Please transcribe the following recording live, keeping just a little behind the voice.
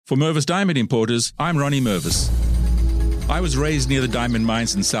For Mervis Diamond Importers, I'm Ronnie Mervis. I was raised near the diamond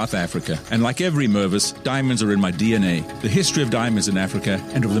mines in South Africa, and like every Mervis, diamonds are in my DNA. The history of diamonds in Africa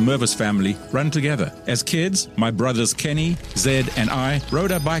and of the Mervis family run together. As kids, my brothers Kenny, Zed, and I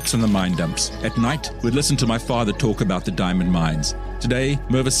rode our bikes on the mine dumps. At night, we'd listen to my father talk about the diamond mines. Today,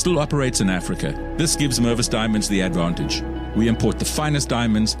 Mervis still operates in Africa. This gives Mervis Diamonds the advantage. We import the finest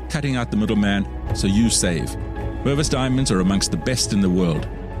diamonds, cutting out the middleman, so you save. Mervis Diamonds are amongst the best in the world.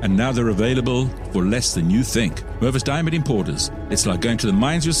 And now they're available for less than you think. Mervis Diamond Importers. It's like going to the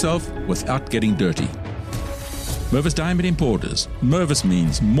mines yourself without getting dirty. Mervis Diamond Importers. Mervis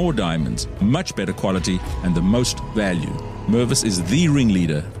means more diamonds, much better quality, and the most value. Mervis is the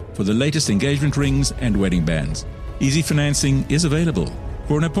ringleader for the latest engagement rings and wedding bands. Easy financing is available.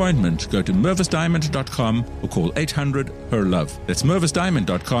 For an appointment, go to mervisdiamond.com or call 800-HER-LOVE. That's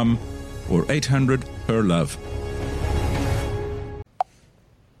mervisdiamond.com or 800-HER-LOVE.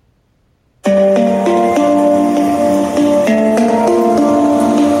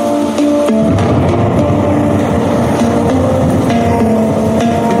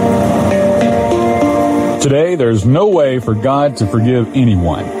 Today, there's no way for God to forgive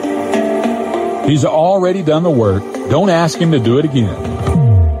anyone. He's already done the work. Don't ask him to do it again.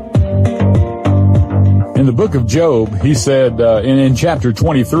 In the book of Job, he said in chapter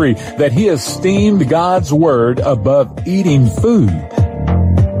 23 that he esteemed God's word above eating food.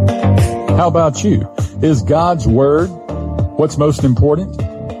 How about you? Is God's word what's most important,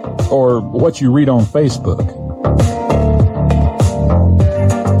 or what you read on Facebook?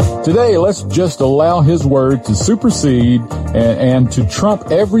 Today, let's just allow his word to supersede and to trump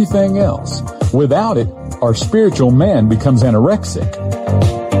everything else. Without it, our spiritual man becomes anorexic.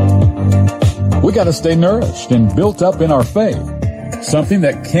 We got to stay nourished and built up in our faith, something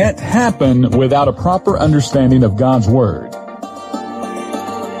that can't happen without a proper understanding of God's word.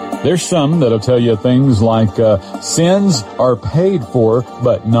 There's some that'll tell you things like sins are paid for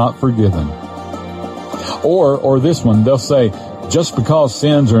but not forgiven. Or this one, they'll say, just because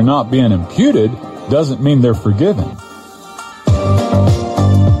sins are not being imputed doesn't mean they're forgiven.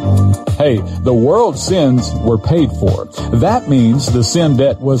 Hey, the world's sins were paid for. That means the sin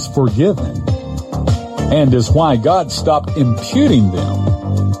debt was forgiven, and is why God stopped imputing them.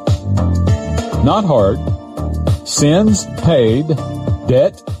 Not hard. Sins paid,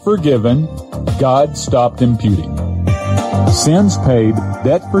 debt forgiven, God stopped imputing. Sins paid,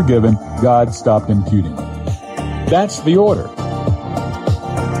 debt forgiven, God stopped imputing. That's the order.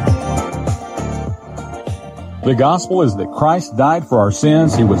 The gospel is that Christ died for our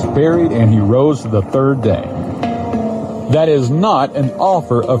sins, he was buried, and he rose the third day. That is not an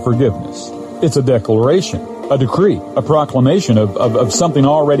offer of forgiveness. It's a declaration, a decree, a proclamation of something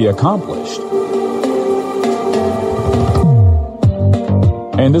already accomplished.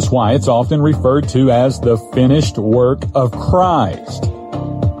 And that's why it's often referred to as the finished work of Christ.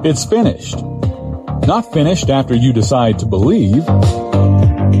 It's finished. Not finished after you decide to believe.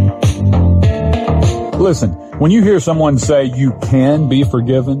 Listen, when you hear someone say you can be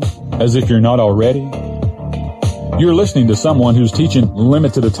forgiven, as if you're not already, you're listening to someone who's teaching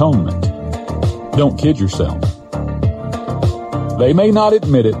limited atonement. Don't kid yourself. They may not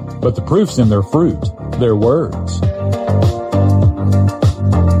admit it, but the proof's in their fruit, their words.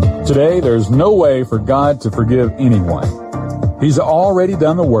 Today, there's no way for God to forgive anyone. He's already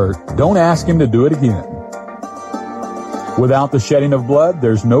done the work. Don't ask him to do it again. Without the shedding of blood,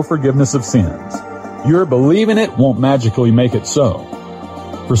 there's no forgiveness of sins. Your believing it won't magically make it so.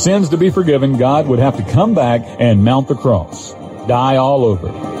 For sins to be forgiven, God would have to come back and mount the cross, die all over.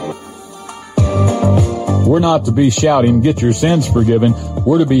 We're not to be shouting, get your sins forgiven.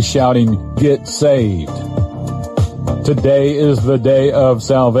 We're to be shouting, get saved. Today is the day of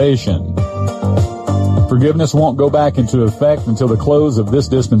salvation. Forgiveness won't go back into effect until the close of this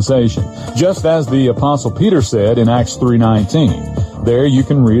dispensation, just as the Apostle Peter said in Acts 3:19. There you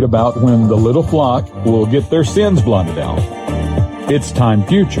can read about when the little flock will get their sins blotted out. It's time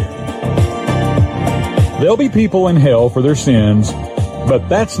future. There'll be people in hell for their sins, but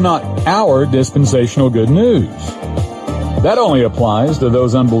that's not our dispensational good news. That only applies to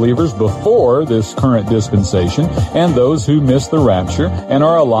those unbelievers before this current dispensation and those who miss the rapture and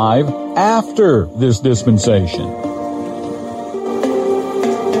are alive after this dispensation.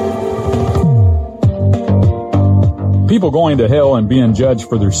 People going to hell and being judged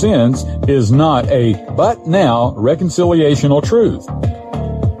for their sins is not a but now reconciliational truth.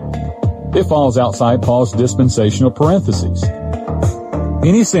 It falls outside Paul's dispensational parentheses.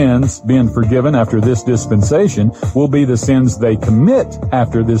 Any sins being forgiven after this dispensation will be the sins they commit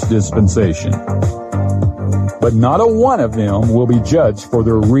after this dispensation. but not a one of them will be judged for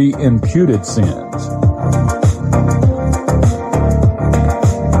their re-imputed sins.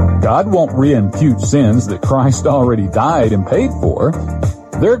 God won't re-impute sins that Christ already died and paid for.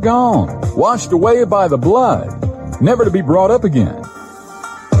 They're gone, washed away by the blood, never to be brought up again.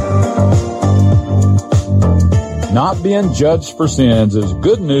 Not being judged for sins is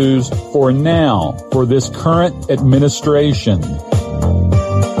good news for now, for this current administration.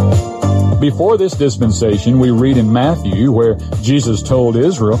 Before this dispensation, we read in Matthew where Jesus told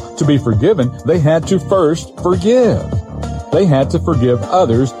Israel to be forgiven, they had to first forgive. They had to forgive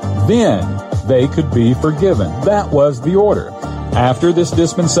others, then they could be forgiven. That was the order. After this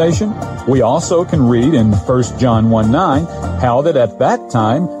dispensation, we also can read in 1 John 1:9 how that at that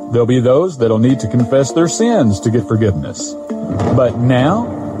time there'll be those that'll need to confess their sins to get forgiveness. But now,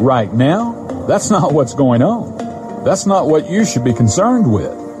 right now, that's not what's going on. That's not what you should be concerned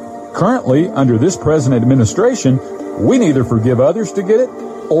with. Currently, under this present administration, we neither forgive others to get it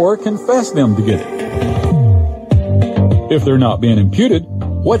or confess them to get it. If they're not being imputed,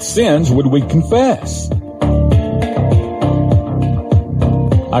 what sins would we confess?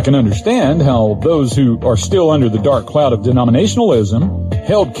 I can understand how those who are still under the dark cloud of denominationalism,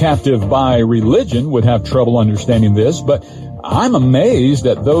 held captive by religion, would have trouble understanding this, but I'm amazed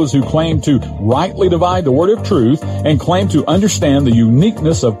at those who claim to rightly divide the word of truth and claim to understand the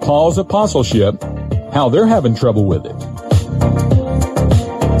uniqueness of Paul's apostleship, how they're having trouble with it.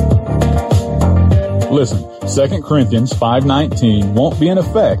 Listen, 2 Corinthians 5:19 won't be in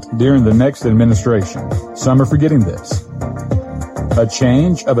effect during the next administration. Some are forgetting this. A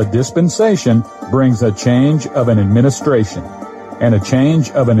change of a dispensation brings a change of an administration, and a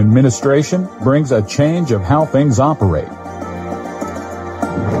change of an administration brings a change of how things operate.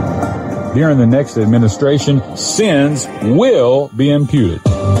 During the next administration, sins will be imputed,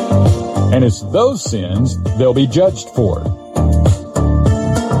 and it's those sins they'll be judged for.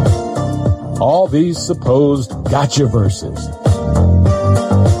 All these supposed gotcha verses.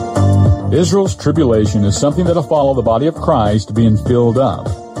 Israel's tribulation is something that'll follow the body of Christ being filled up.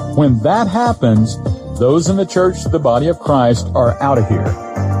 When that happens, those in the church, the body of Christ, are out of here.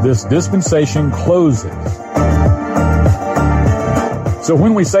 This dispensation closes. So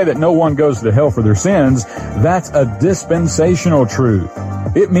when we say that no one goes to hell for their sins, that's a dispensational truth.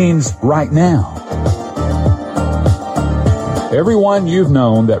 It means right now. Everyone you've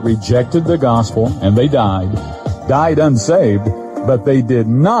known that rejected the gospel and they died unsaved, but they did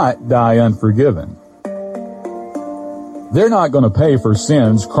not die unforgiven. They're not going to pay for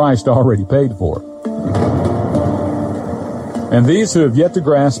sins Christ already paid for. And these who have yet to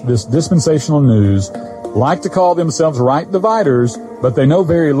grasp this dispensational news like to call themselves right dividers, but they know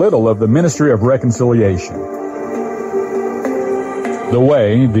very little of the ministry of reconciliation. The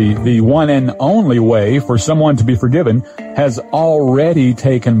way, the one and only way for someone to be forgiven has already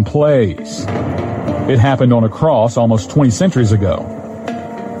taken place. It happened on a cross almost 20 centuries ago.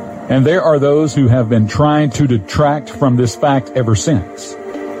 And there are those who have been trying to detract from this fact ever since.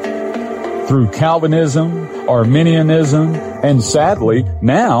 Through Calvinism, Arminianism, and sadly,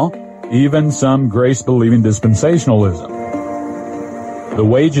 now, even some grace-believing dispensationalism. The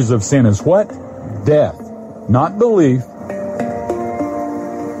wages of sin is what? Death, not belief.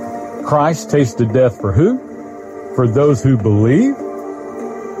 Christ tasted death for who? For those who believe?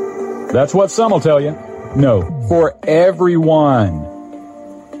 That's what some will tell you. No, for everyone.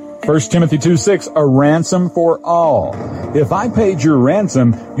 1 Timothy 2:6, a ransom for all. If I paid your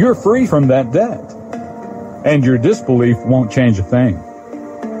ransom, you're free from that debt. And your disbelief won't change a thing.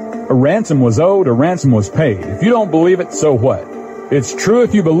 A ransom was owed, a ransom was paid. If you don't believe it, so what? It's true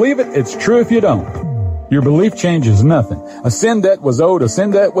if you believe it, it's true if you don't. Your belief changes nothing. A sin debt was owed, a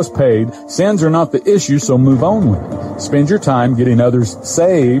sin debt was paid. Sins are not the issue, so move on with it. Spend your time getting others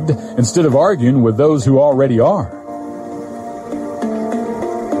saved instead of arguing with those who already are.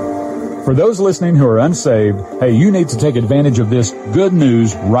 For those listening who are unsaved, hey, you need to take advantage of this good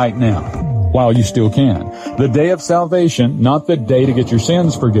news right now, while you still can. The day of salvation, not the day to get your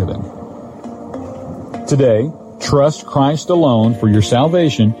sins forgiven. Today, trust Christ alone for your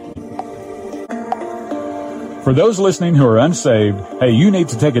salvation. For those listening who are unsaved, hey, you need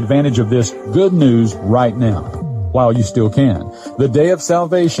to take advantage of this good news right now, while you still can. The day of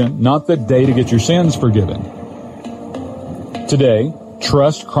salvation, not the day to get your sins forgiven. Today,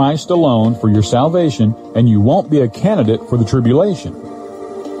 trust Christ alone for your salvation, and you won't be a candidate for the tribulation.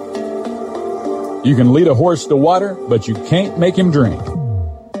 You can lead a horse to water, but you can't make him drink.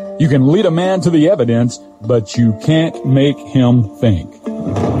 You can lead a man to the evidence, but you can't make him think.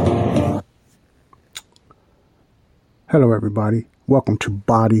 Hello, everybody. Welcome to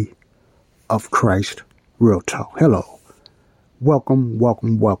Body of Christ Real Talk. Hello. Welcome.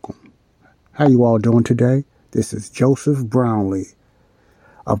 How you all doing today? This is Joseph Brownlee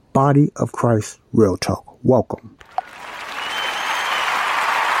of Body of Christ Real Talk. Welcome.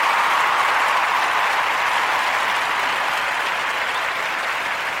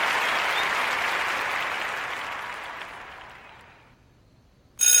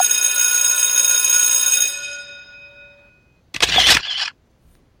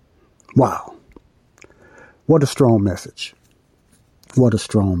 Wow. What a strong message. What a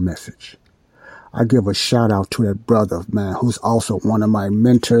strong message. I give a shout out to that brother, man, who's also one of my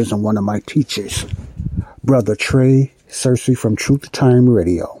mentors and one of my teachers. Brother Trey Searcy from Truth Time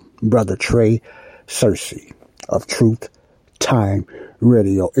Radio. Brother Trey Searcy of Truth Time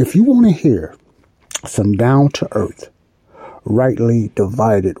Radio. If you want to hear some down-to-earth, rightly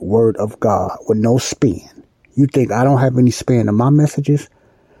divided word of God with no spin, you think I don't have any spin in my messages?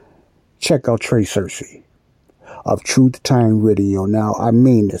 Check out Trey Searcy of Truth Time Radio. Now, I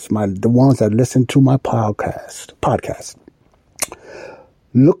mean this. The ones that listen to my podcast.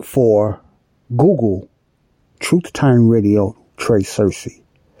 Look for Google Truth Time Radio Trey Searcy.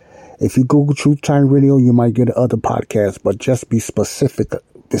 If you Google Truth Time Radio, you might get other podcasts, but just be specific.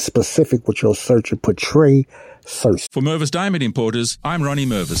 Be specific with your search and put Trey Searcy. For Mervis Diamond Importers, I'm Ronnie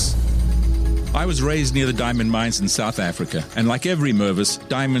Mervis. I was raised near the diamond mines in South Africa, and like every Mervis,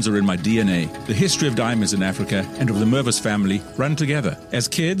 diamonds are in my DNA. The history of diamonds in Africa and of the Mervis family run together. As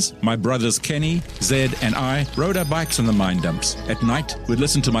kids, my brothers Kenny, Zed, and I rode our bikes on the mine dumps. At night, we'd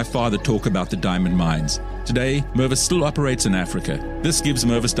listen to my father talk about the diamond mines. Today, Mervis still operates in Africa. This gives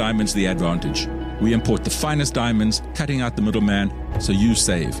Mervis Diamonds the advantage. We import the finest diamonds, cutting out the middleman, so you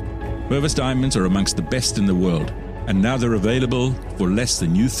save. Mervis Diamonds are amongst the best in the world. And now they're available for less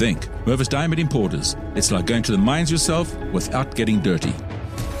than you think. Mervis Diamond Importers. It's like going to the mines yourself without getting dirty.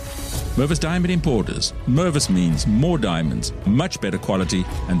 Mervis Diamond Importers. Mervis means more diamonds, much better quality,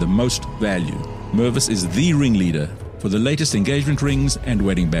 and the most value. Mervis is the ringleader for the latest engagement rings and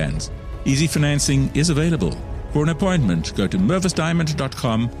wedding bands. Easy financing is available. For an appointment, go to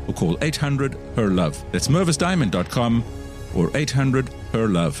mervisdiamond.com or call 800-HER-LOVE. That's mervisdiamond.com or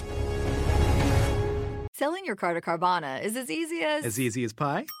 800-HER-LOVE. Selling your car to Carvana is as easy as... As easy as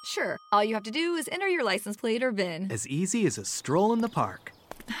pie? Sure. All you have to do is enter your license plate or VIN. As easy as a stroll in the park.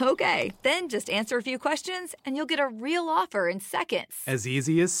 Okay, then just answer a few questions and you'll get a real offer in seconds. As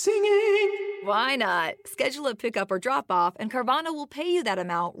easy as singing. Why not? Schedule a pickup or drop-off and Carvana will pay you that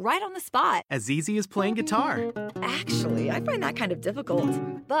amount right on the spot. As easy as playing guitar. Actually, I find that kind of difficult.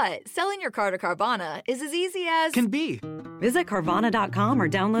 But selling your car to Carvana is as easy as... Can be. Visit Carvana.com or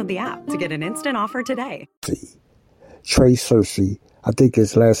download the app to get an instant offer today. Trey Searcy, I think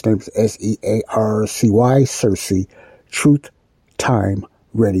his last name is Searcy, Searcy, Truth Time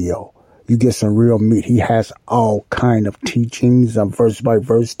Radio. You get some real meat. He has all kind of teachings, verse by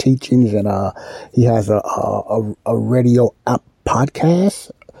verse teachings, and he has a radio app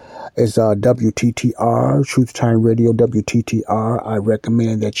podcast. It's WTTR, Truth Time Radio, WTTR. I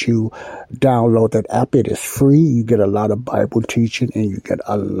recommend that you download that app. It is free. You get a lot of Bible teaching and you get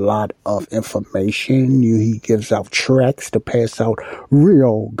a lot of information. He gives out tracts to pass out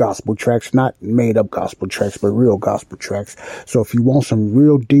real gospel tracts, not made up gospel tracts, but real gospel tracts. So if you want some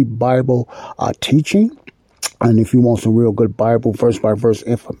real deep Bible teaching, and if you want some real good Bible verse by verse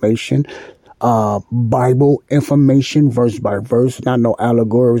information, Bible information, verse by verse, not no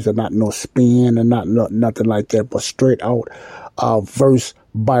allegories and not no spin and not nothing like that, but straight out, verse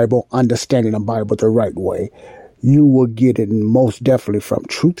Bible, understanding the Bible the right way. You will get it most definitely from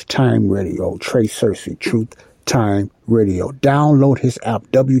Truth Time Radio, Trey Searcy, Truth Time Radio. Download his app,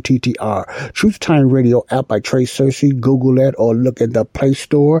 WTTR, Truth Time Radio app by Trey Searcy. Google that or look at the Play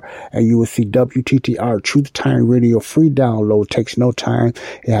Store and you will see WTTR, Truth Time Radio. Free download, takes no time.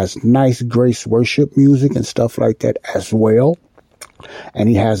 It has nice grace worship music and stuff like that as well. And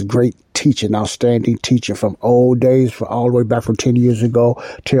he has great teaching, outstanding teaching from old days, from all the way back from 10 years ago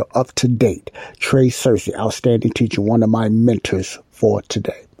till up to date. Trey Searcy, outstanding teacher, one of my mentors for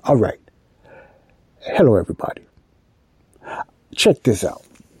today. All right. Hello, everybody. Check this out.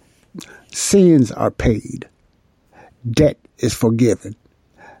 Sins are paid. Debt is forgiven.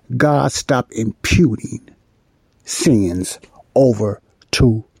 God stopped imputing sins over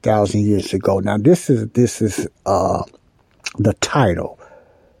 2,000 years ago. Now, this is the title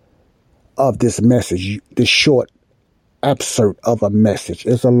of this message, this short excerpt of a message.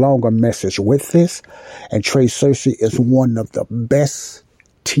 It's a longer message with this, and Trey Searcy is one of the best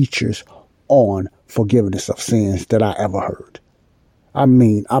teachers on forgiveness of sins that I ever heard. I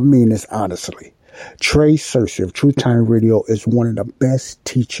mean this honestly. Trey Searcy of Truth Time Radio is one of the best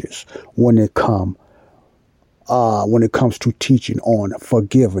teachers when it comes when it comes to teaching on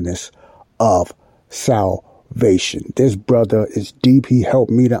forgiveness of salvation. This brother is deep. He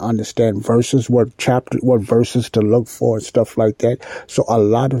helped me to understand verses, what verses to look for and stuff like that. So a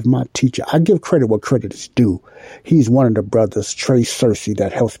lot of my teacher, I give credit where credit is due. He's one of the brothers, Trey Cersei,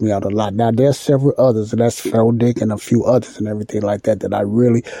 that helps me out a lot. Now there's several others, and that's Phil Dick and a few others and everything like that I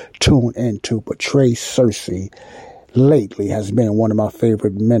really tune into. But Trey Cersei lately has been one of my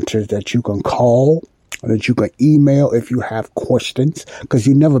favorite mentors that you can call, that you can email if you have questions, because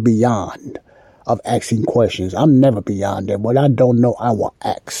you're never beyond of asking questions. I'm never beyond that. What I don't know, I will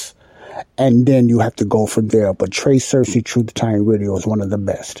ask. And then you have to go from there. But Trey Cersei, Truth Time Radio is one of the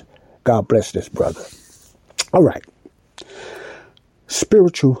best. God bless this brother. All right.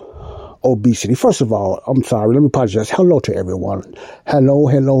 Spiritual obesity. First of all, I'm sorry. Let me apologize. Hello to everyone.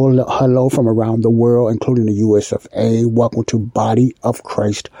 Hello from around the world, including the US of A. Welcome to Body of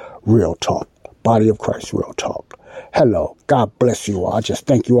Christ Real Talk. Body of Christ Real Talk. Hello. God bless you all. I just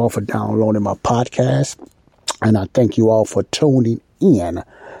thank you all for downloading my podcast. And I thank you all for tuning in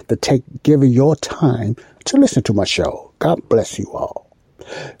giving your time to listen to my show. God bless you all.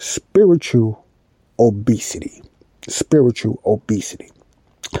 Spiritual obesity. Spiritual obesity.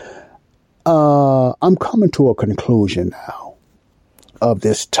 I'm coming to a conclusion now of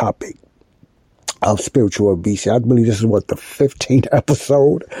this topic of spiritual obesity. I believe this is the 15th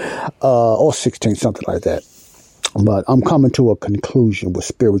episode, or 16th, something like that. But I'm coming to a conclusion with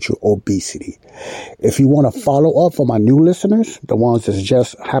spiritual obesity. If you want to follow up for my new listeners, the ones that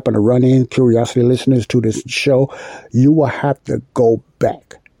just happen to run in, curiosity listeners to this show, you will have to go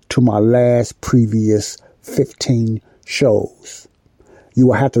back to my last previous 15 shows. You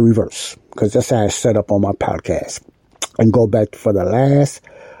will have to reverse, because that's how it's set up on my podcast, and go back for the last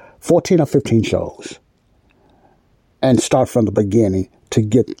 14 or 15 shows and start from the beginning to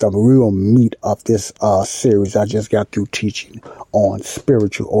get the real meat of this series I just got through teaching on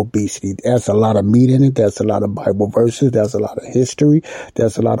spiritual obesity. There's a lot of meat in it. There's a lot of Bible verses. There's a lot of history.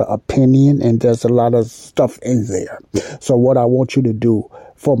 There's a lot of opinion, and there's a lot of stuff in there. So what I want you to do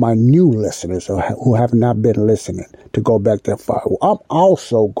for my new listeners who have not been listening, to go back that far. I'm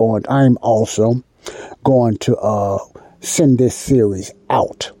also going to send this series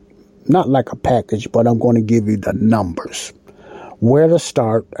out. Not like a package, but I'm going to give you the numbers, where to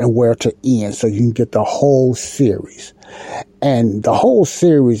start and where to end, so you can get the whole series. And the whole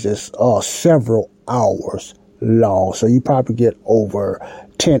series is several hours long, so you probably get over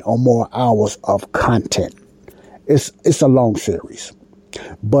 10 or more hours of content. It's a long series,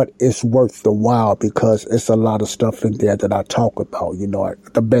 but it's worth the while, because it's a lot of stuff in there that I talk about,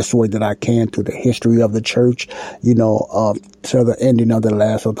 the best way that I can through the history of the church, to the ending of the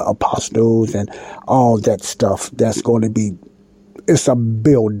last of the apostles and all that stuff. That's going to be, it's a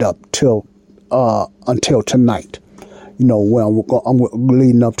build up until tonight, where I'm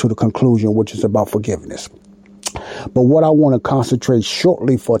leading up to the conclusion, which is about forgiveness. But what I want to concentrate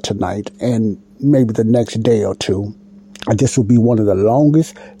shortly for tonight, and maybe the next day or two, this will be one of the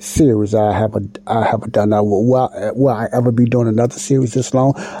longest series I have done. Now, will I ever be doing another series this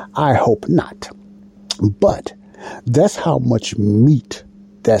long? I hope not. But that's how much meat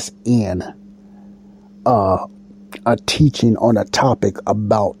that's in a teaching on a topic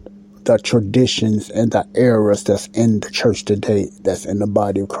about the traditions and the errors that's in the church today, that's in the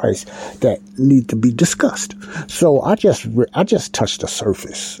body of Christ, that need to be discussed. So I just touched the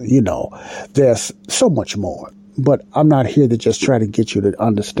surface. There's so much more. But I'm not here to just try to get you to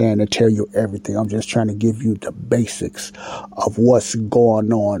understand and tell you everything. I'm just trying to give you the basics of what's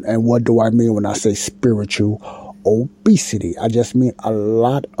going on. And what do I mean when I say spiritual obesity? I just mean a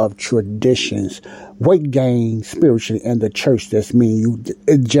lot of traditions, weight gain spiritually in the church.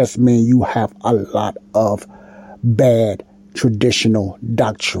 It just means you have a lot of bad traditional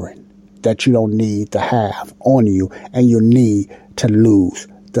doctrine that you don't need to have on you, and you need to lose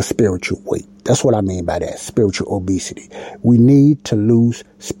the spiritual weight. That's what I mean by that, spiritual obesity. We need to lose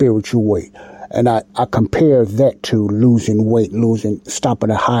spiritual weight. And I compare that to losing weight, stopping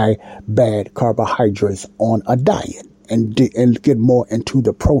the high, bad carbohydrates on a diet, and get more into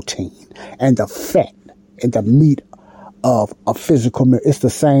the protein and the fat and the meat of a physical meal. It's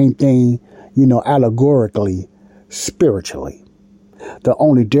the same thing, allegorically, spiritually. The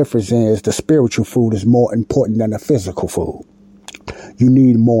only difference is the spiritual food is more important than the physical food. You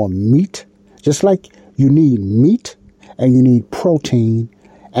need more meat, just like you need meat and you need protein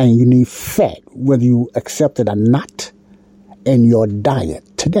and you need fat, whether you accept it or not, in your diet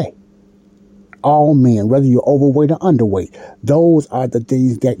today. all men, whether you're overweight or underweight. Those are the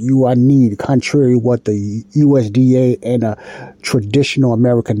things that you need, contrary to what the USDA and a traditional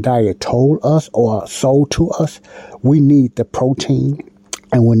American diet told us or sold to us. We need the protein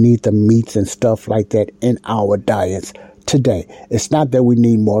and we need the meats and stuff like that in our diets today. It's not that we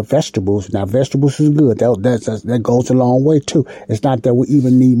need more vegetables. Now, vegetables is good. That goes a long way too. It's not that we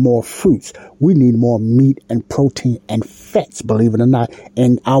even need more fruits. We need more meat and protein and fats, believe it or not,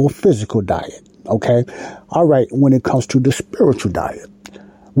 in our physical diet. Okay? All right, when it comes to the spiritual diet,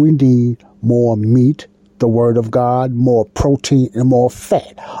 we need more meat, the Word of God, more protein, and more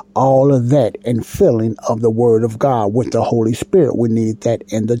fat. All of that and filling of the Word of God with the Holy Spirit. We need that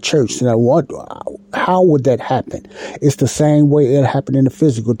in the church. Now, how would that happen? It's the same way it happened in the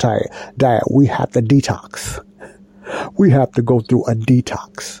physical diet. We have to detox. We have to go through a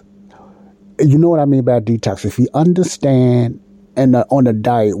detox. You know what I mean by detox? If you understand, and on a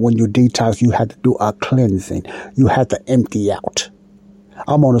diet, when you detox, you have to do a cleansing. You have to empty out.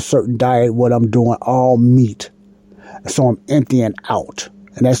 I'm on a certain diet, what I'm doing, all meat. So I'm emptying out.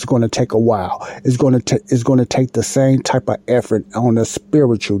 And that's going to take a while. It's going to take the same type of effort on a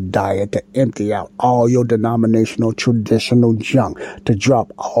spiritual diet to empty out all your denominational, traditional junk, to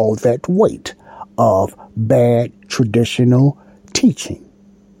drop all that weight of bad traditional teaching.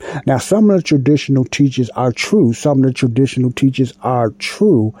 Now, some of the traditional teachers are true. Some of the traditional teachers are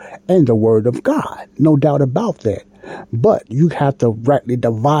true in the Word of God. No doubt about that. But you have to rightly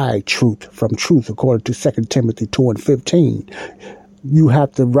divide truth from truth, according to 2 Timothy 2:15. You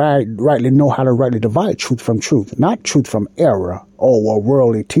have to rightly know how to rightly divide truth from truth, not truth from error or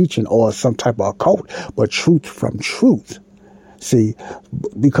worldly teaching or some type of occult, but truth from truth. See,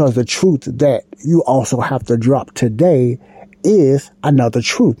 because the truth that you also have to drop today is another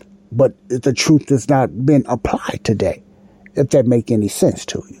truth, but the truth has not been applied today, if that make any sense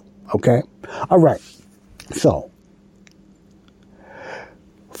to you. Okay? All right. So,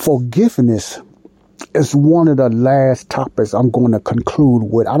 forgiveness is one of the last topics I'm going to conclude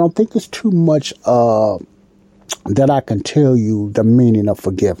with. I don't think it's too much that I can tell you the meaning of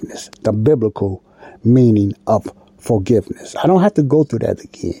forgiveness, the biblical meaning of forgiveness. I don't have to go through that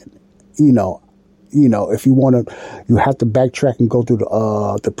again. You know, if you want to, you have to backtrack and go through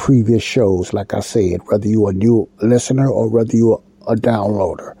the previous shows, like I said, whether you're a new listener or whether you're a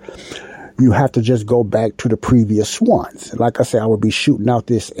downloader. You have to just go back to the previous ones. Like I said, I will be shooting out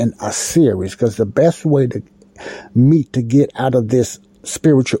this in a series, because the best way to get out of this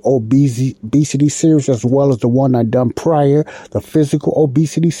spiritual obesity series, as well as the one I done prior, the physical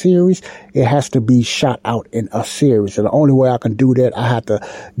obesity series, it has to be shot out in a series. And the only way I can do that, I have to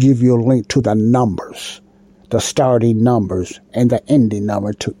give you a link to the numbers, the starting numbers and the ending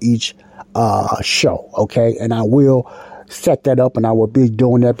number to each show. Okay. And I will set that up, and I will be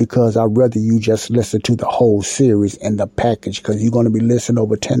doing that because I'd rather you just listen to the whole series and the package, because you're going to be listening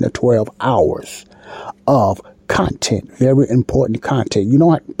over 10 to 12 hours of content, very important content. You know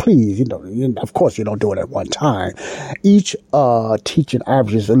what? Please, of course you don't do it at one time. Each teaching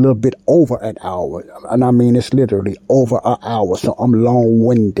averages a little bit over an hour. And I mean, it's literally over an hour. So I'm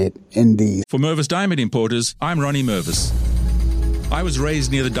long-winded in these. For Mervis Diamond Importers, I'm Ronnie Mervis. I was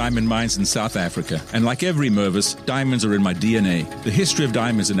raised near the diamond mines in South Africa, and like every Mervis, diamonds are in my DNA. The history of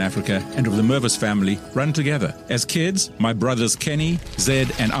diamonds in Africa and of the Mervis family run together. As kids, my brothers Kenny, Zed,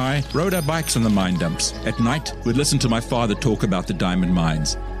 and I rode our bikes on the mine dumps. At night, we'd listen to my father talk about the diamond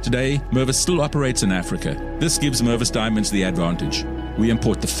mines. Today, Mervis still operates in Africa. This gives Mervis Diamonds the advantage. We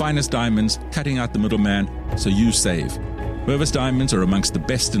import the finest diamonds, cutting out the middleman, so you save. Mervis Diamonds are amongst the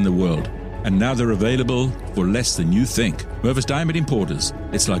best in the world. And now they're available for less than you think. Mervis Diamond Importers.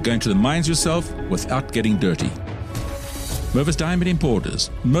 It's like going to the mines yourself without getting dirty. Mervis Diamond Importers.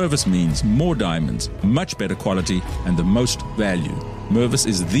 Mervis means more diamonds, much better quality, and the most value. Mervis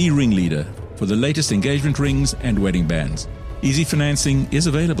is the ringleader for the latest engagement rings and wedding bands. Easy financing is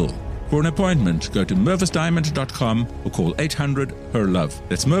available. For an appointment, go to mervisdiamond.com or call 800-HER-LOVE.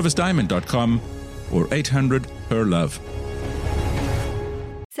 That's mervisdiamond.com or 800-HER-LOVE.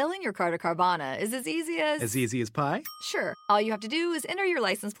 Selling your car to Carvana is as easy as... As easy as pie? Sure. All you have to do is enter your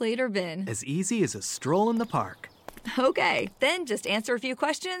license plate or VIN. As easy as a stroll in the park. Okay, then just answer a few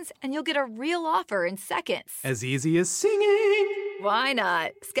questions and you'll get a real offer in seconds. As easy as singing. Why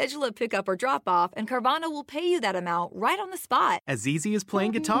not? Schedule a pickup or drop off and Carvana will pay you that amount right on the spot. As easy as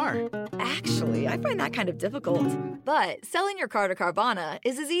playing guitar. Actually, I find that kind of difficult. But selling your car to Carvana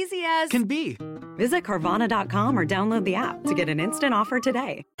is as easy as... Can be. Visit Carvana.com or download the app to get an instant offer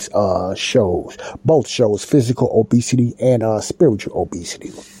today. Shows, both shows, physical obesity and spiritual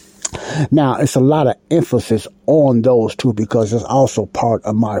obesity. Now, it's a lot of emphasis on those two because it's also part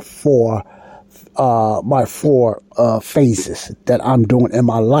of my 4 my four phases that I'm doing in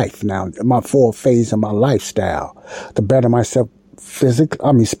my life now. My 4 phases of my lifestyle to better myself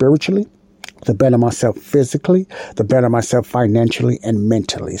spiritually, to better myself physically, to better myself financially and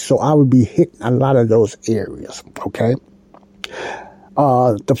mentally. So I would be hitting a lot of those areas. Okay.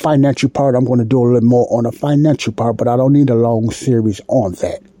 The financial part, I'm going to do a little more on the financial part, but I don't need a long series on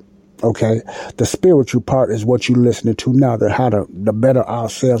that. Okay. The spiritual part is what you're listening to now, how to better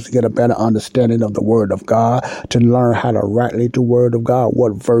ourselves, to get a better understanding of the word of God, to learn how to rightly the word of God,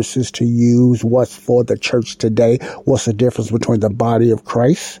 what verses to use, what's for the church today, what's the difference between the body of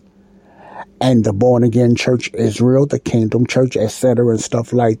Christ and the born again church Israel, the kingdom church, etc., and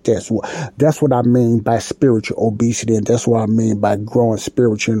stuff like this. That's what I mean by spiritual obesity, and that's what I mean by growing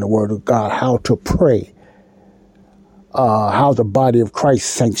spiritually in the word of God, how to pray, how the body of Christ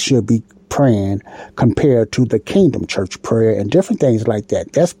saints should be praying compared to the kingdom church prayer and different things like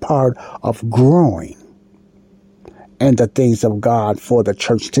that. That's part of growing and the things of God for the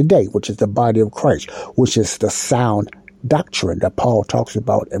church today, which is the body of Christ, which is the sound doctrine that Paul talks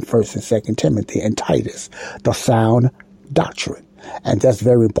about in 1st and 2nd Timothy and Titus, the sound doctrine. And that's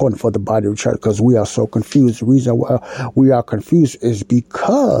very important for the body of the church because we are so confused. The reason why we are confused is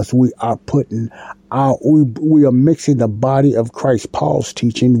because we are we are mixing the body of Christ, Paul's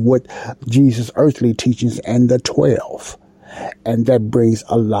teaching, with Jesus' earthly teachings and the 12. And that brings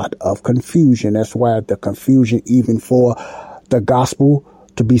a lot of confusion. That's why the confusion, even for the gospel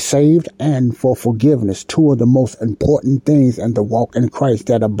to be saved and for forgiveness, 2 of the most important things in the walk in Christ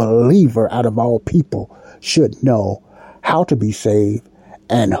that a believer out of all people should know: how to be saved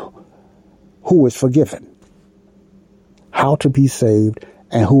and who is forgiven. How to be saved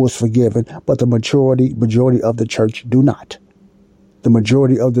and who is forgiven, but the majority of the church do not. The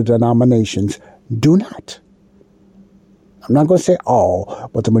majority of the denominations do not. I'm not going to say all,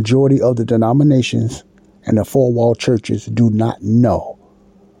 but the majority of the denominations and the 4-wall churches do not know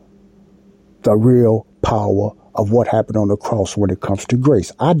the real power of what happened on the cross when it comes to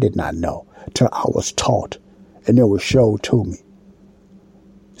grace. I did not know till I was taught and it was showed to me.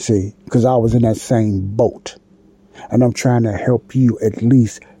 See, because I was in that same boat. And I'm trying to help you at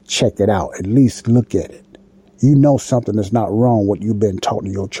least check it out, at least look at it. You know something is not wrong what you've been taught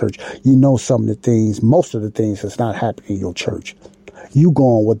in your church. You know some of the things, most of the things that's not happening in your church. You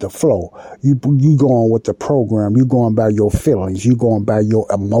going with the flow. You going with the program. You going by your feelings. You going by your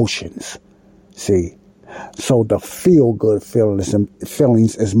emotions. See, so the feel-good feelings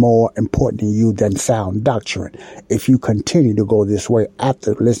is more important to you than sound doctrine. If you continue to go this way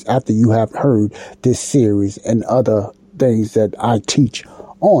after you have heard this series and other things that I teach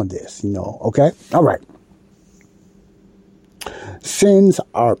on this, okay? All right. Sins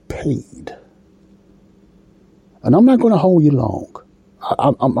are paid. And I'm not going to hold you long.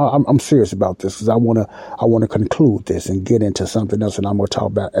 I'm serious about this because I want to conclude this and get into something else, and I'm going to talk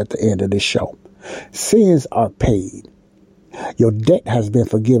about at the end of this show. Sins are paid. Your debt has been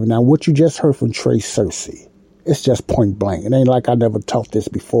forgiven. Now, what you just heard from Trey Cersei, it's just point blank. It ain't like I never taught this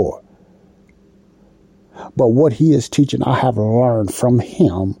before. But what he is teaching, I have learned from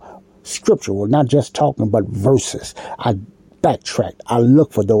him scriptural, not just talking, but verses. I backtracked. I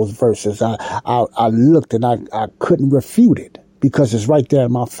looked for those verses. I looked and I couldn't refute it because it's right there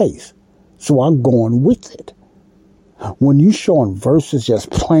in my face. So I'm going with it. When you showing verses just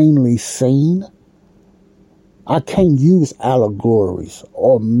plainly seen, I can't use allegories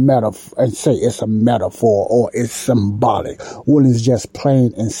or metaphor and say it's a metaphor or it's symbolic when it's just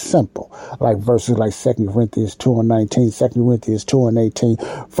plain and simple. Like verses like 2 Corinthians 2:19, 2 Corinthians 2:18,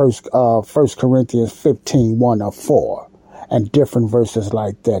 1 Corinthians 15:1-4, and different verses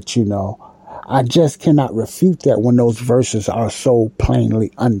like that, I just cannot refute that when those verses are so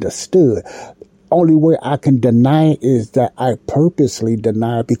plainly understood. Only way I can deny it is that I purposely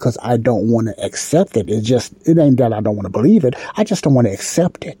deny it because I don't want to accept it. It ain't that I don't want to believe it. I just don't want to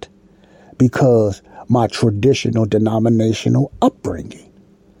accept it because my traditional denominational upbringing,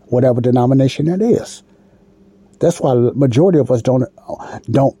 whatever denomination that is. That's why the majority of us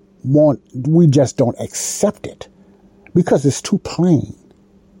we just don't accept it because it's too plain.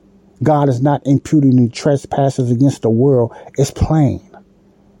 God is not imputing any trespasses against the world. It's plain.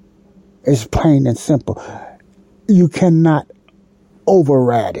 It's plain and simple. You cannot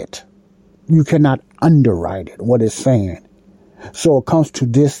override it. You cannot underwrite it, what it's saying. So it comes to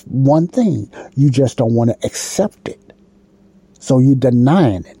this one thing. You just don't want to accept it. So you're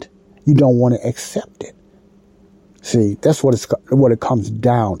denying it. You don't want to accept it. See, that's what it comes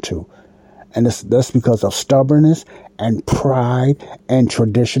down to. And that's because of stubbornness and pride and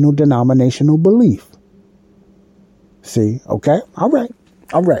traditional denominational belief. See, okay? All right.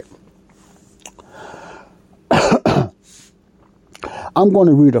 I'm going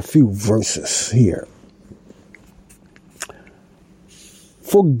to read a few verses here.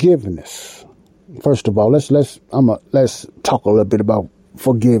 Forgiveness. First of all, let's talk a little bit about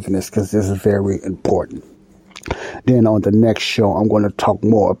forgiveness, because this is very important. Then on the next show, I'm going to talk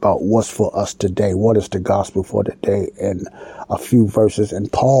more about what's for us today. What is the gospel for today? And a few verses in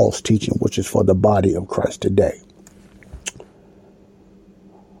Paul's teaching, which is for the body of Christ today.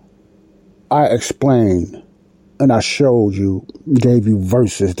 I explained and I showed you, gave you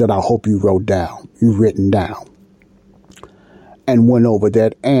verses that I hope you wrote down, you written down, and went over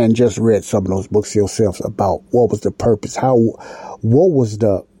that and just read some of those books yourselves about what was the purpose, what was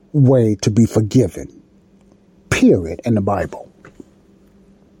the way to be forgiven. Period, in the Bible.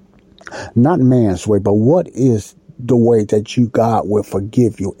 Not man's way, but what is the way that God will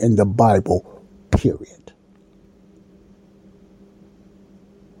forgive you in the Bible, period.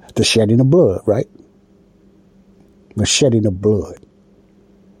 The shedding of blood, right? The shedding of blood.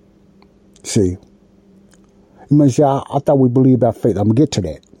 See, you may say, I thought we believed by faith. I'm going to get to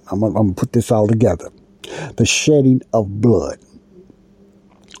that. I'm going to put this all together. The shedding of blood.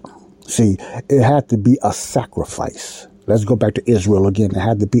 See, it had to be a sacrifice. Let's go back to Israel again. It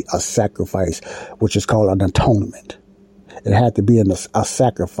had to be a sacrifice, which is called an atonement. It had to be a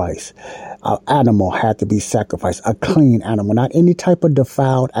sacrifice. An animal had to be sacrificed. A clean animal, not any type of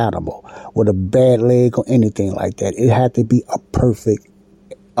defiled animal with a bad leg or anything like that. It had to be a perfect,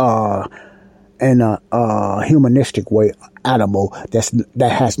 in a humanistic way, animal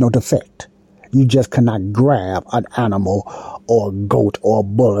that has no defect. You just cannot grab an animal or a goat or a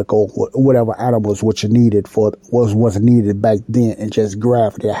bullock or whatever animals which needed was needed back then and just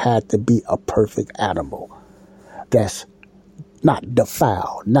grab it. It had to be a perfect animal that's not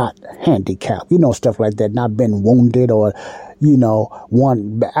defiled, not handicapped, stuff like that, not been wounded or,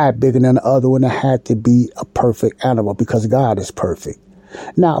 one eye bigger than the other one. It had to be a perfect animal because God is perfect.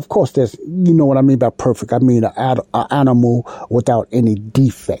 Now, of course, there's, what I mean by perfect. I mean an animal without any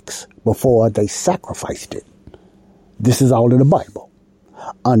defects before they sacrificed it. This is all in the Bible,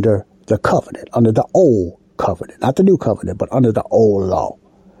 under the covenant, under the old covenant, not the new covenant, but under the old law.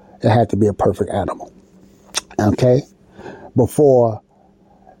 It had to be a perfect animal. Okay? Before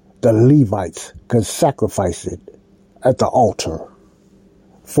the Levites could sacrifice it at the altar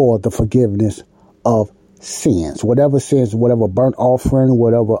for the forgiveness of sins, whatever burnt offering,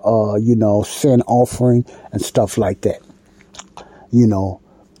 whatever, sin offering and stuff like that.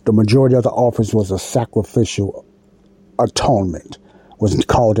 The majority of the offerings was a sacrificial atonement, was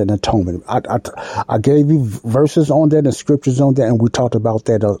called an atonement. I gave you verses on that and scriptures on that, and we talked about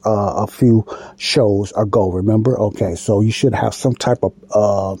that a few shows ago, remember? Okay, so you should have some type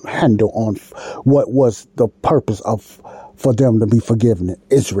of handle on what was the purpose for them to be forgiven.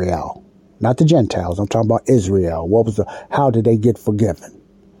 Israel. Not the Gentiles. I'm talking about Israel. How did they get forgiven?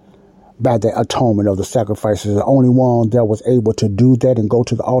 By the atonement of the sacrifices. The only one that was able to do that and go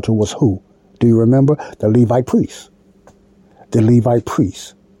to the altar was who? Do you remember? The Levite priests. The Levite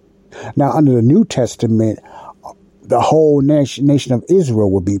priests. Now, under the New Testament, the whole nation of Israel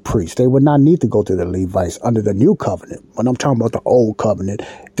would be priests. They would not need to go to the Levites under the new covenant. When I'm talking about the old covenant,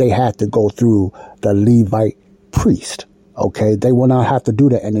 they had to go through the Levite priest. Okay, they will not have to do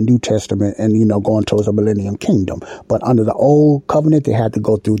that in the New Testament and, going towards the millennium kingdom. But under the old covenant, they had to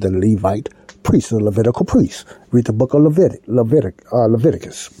go through the Levite priests, the Levitical priests. Read the book of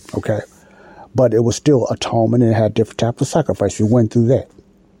Leviticus. Okay, but it was still atonement and it had different types of sacrifice. We went through that.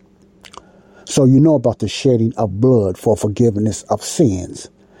 So you know about the shedding of blood for forgiveness of sins.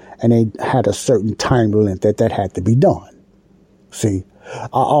 And they had a certain time length that had to be done. See, I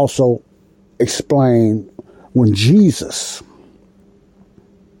also explained when Jesus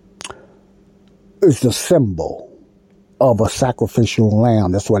is the symbol of a sacrificial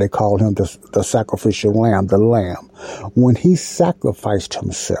lamb. That's why they call him the sacrificial lamb, the lamb. When he sacrificed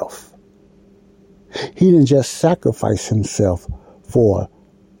himself, he didn't just sacrifice himself for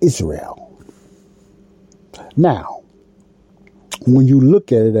Israel. Now, when you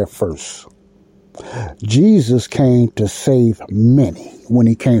look at it at first, Jesus came to save many when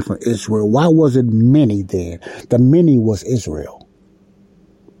he came from Israel. Why was it many then? The many was Israel.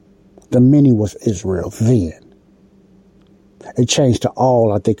 The many was Israel then. It changed to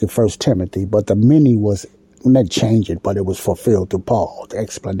all, I think, in 1 Timothy, but the many was, not change it, but it was fulfilled through Paul, the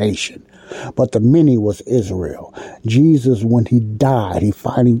explanation. But the many was Israel. Jesus, when he died, he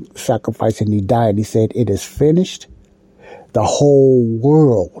finally sacrificed and he died. He said, "It is finished." The whole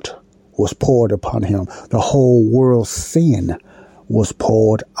world was poured upon him. The whole world's sin was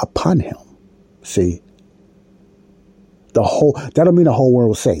poured upon him. See, that don't mean the whole world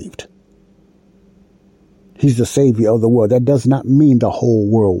was saved. He's the savior of the world. That does not mean the whole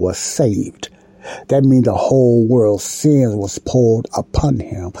world was saved. That means the whole world's sins was poured upon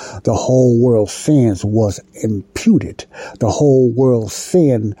him. The whole world's sins was imputed. The whole world's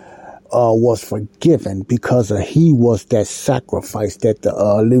sin was forgiven because he was that sacrifice that the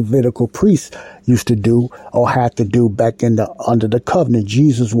Levitical priests used to do or had to do back under the covenant.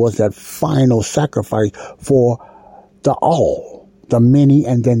 Jesus was that final sacrifice for the all, the many,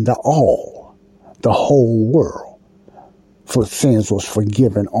 and then the all, the whole world. For sins was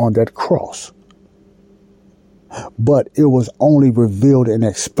forgiven on that cross. But it was only revealed and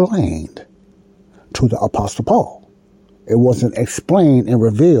explained to the Apostle Paul. It wasn't explained and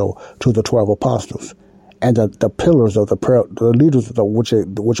revealed to the 12 apostles and the pillars of the leaders,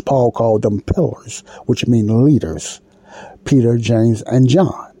 which Paul called them pillars, which mean leaders, Peter, James, and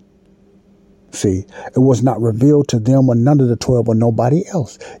John. See, it was not revealed to them or none of the 12 or nobody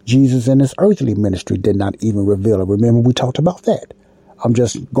else. Jesus in his earthly ministry did not even reveal it. Remember, we talked about that. I'm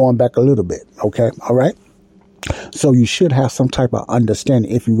just going back a little bit. Okay. All right. So you should have some type of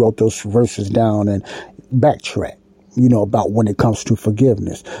understanding if you wrote those verses down and backtrack, about when it comes to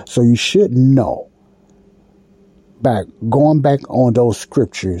forgiveness. So you should know going back on those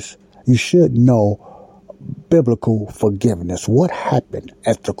scriptures, you should know biblical forgiveness. What happened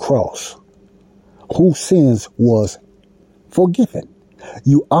at the cross? Whose sins was forgiven?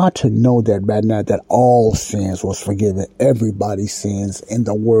 You ought to know that by now that all sins was forgiven. Everybody's sins in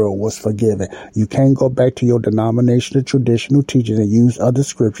the world was forgiven. You can't go back to your denominational traditional teachings and use other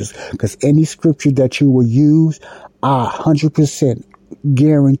scriptures, because any scripture that you will use, I 100%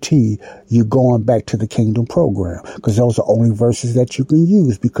 guarantee you going back to the kingdom program, because those are only verses that you can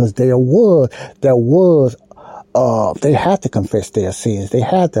use, because they had to confess their sins. They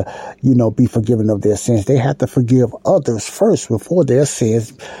had to, be forgiven of their sins. They had to forgive others first before their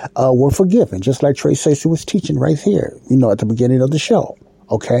sins were forgiven. Just like Trey Stacey was teaching right here, at the beginning of the show.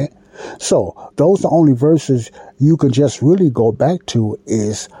 Okay. So those are only verses you can just really go back to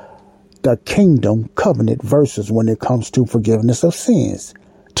is the kingdom covenant verses when it comes to forgiveness of sins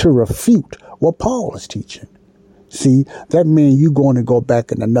to refute what Paul is teaching. See, that means you're going to go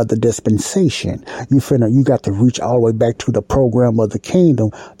back in another dispensation. You got to reach all the way back to the program of the kingdom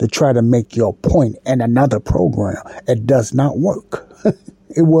to try to make your point in another program. It does not work.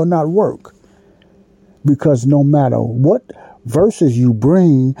 It will not work. Because no matter what verses you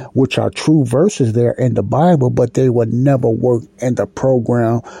bring, which are true verses there in the Bible, but they would never work in the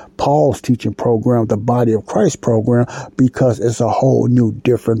program, Paul's teaching program, the body of Christ program, because it's a whole new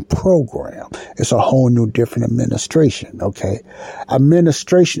different program. It's a whole new different administration. Okay.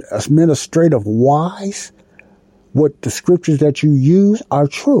 Administrative wise, what the scriptures that you use are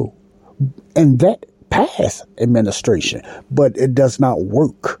true. And that pass administration, but it does not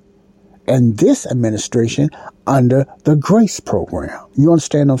work in this administration under the grace program. You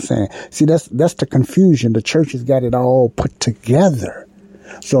understand what I'm saying? See, that's the confusion. The church has got it all put together.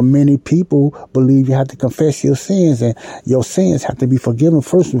 So many people believe you have to confess your sins, and your sins have to be forgiven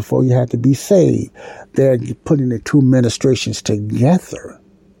first before you have to be saved. They're putting the two ministrations together.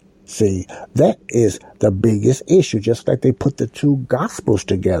 See, that is the biggest issue, just like they put the two gospels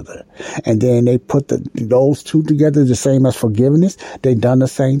together. And then they put those two together the same as forgiveness. They done the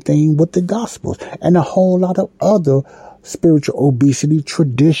same thing with the gospels and a whole lot of other spiritual obesity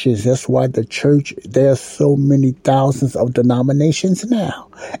traditions. That's why the church, there's so many thousands of denominations now.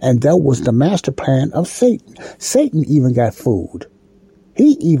 And that was the master plan of Satan. Satan even got fooled.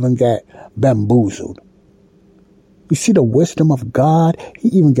 He even got bamboozled. You see the wisdom of God? He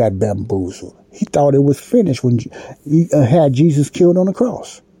even got bamboozled. He thought it was finished when he had Jesus killed on the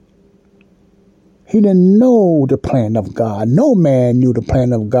cross. He didn't know the plan of God. No man knew the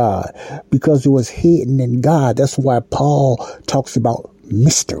plan of God because it was hidden in God. That's why Paul talks about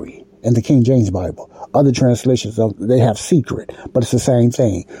mystery in the King James Bible. Other translations, they have secret, but it's the same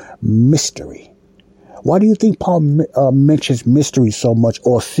thing. Mystery. Why do you think Paul mentions mystery so much,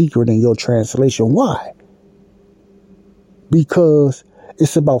 or secret in your translation? Why? Because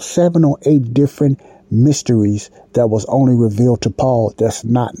it's about 7 or 8 different mysteries that was only revealed to Paul that's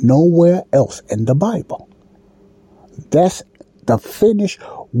not nowhere else in the Bible. That's the finished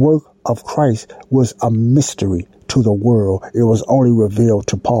work of Christ was a mystery to the world. It was only revealed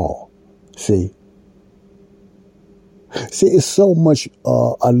to Paul. See, it's so much,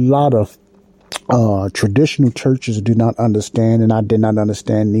 a lot of traditional churches do not understand, and I did not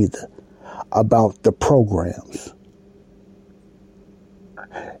understand neither, about the programs.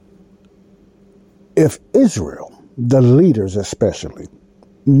 If Israel, the leaders especially,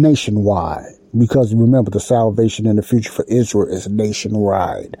 nationwide, Because remember, the salvation in the future for Israel is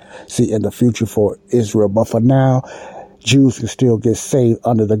nationwide. See, in the future for Israel. But for now, Jews can still get saved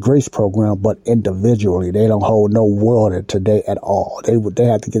under the grace program, but individually. They don't hold no water today at all. They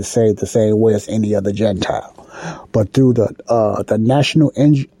have to get saved the same way as any other Gentile. But through the National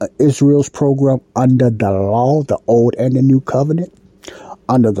Israel's program under the law, the Old and the New Covenant,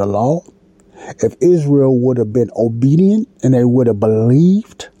 under the law, if Israel would have been obedient and they would have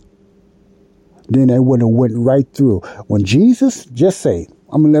believed, then they would have went right through. When Jesus, just say,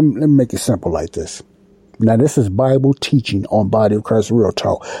 let me make it simple like this. Now, this is Bible teaching on Body of Christ Real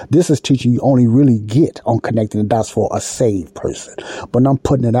Talk. This is teaching you only really get on connecting the dots for a saved person. But I'm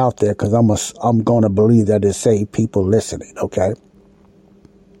putting it out there because I'm going to believe that there's saved people listening, okay?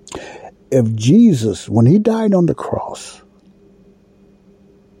 If Jesus, when he died on the cross,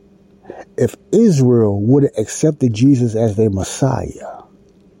 if Israel would have accepted Jesus as their Messiah,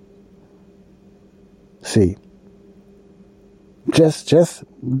 see, just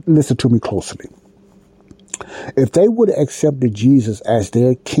listen to me closely. If they would have accepted Jesus as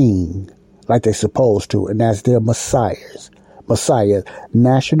their king, like they're supposed to, and as their Messiah,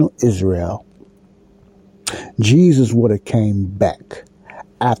 national Israel, Jesus would have came back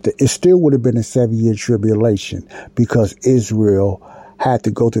after. It still would have been a 7-year tribulation because Israel had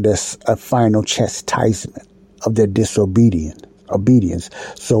to go through this final chastisement of their obedience.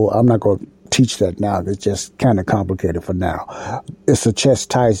 So I'm not going to teach that now. It's just kind of complicated for now. It's a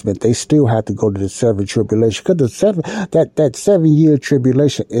chastisement. They still have to go to the 7 tribulation because that 7-year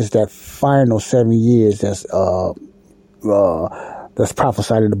tribulation is that final 7 years that's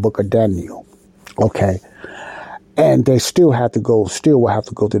prophesied in the book of Daniel. Okay. And they still will have to go through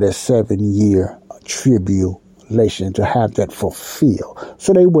that 7-year tribulation to have that fulfilled.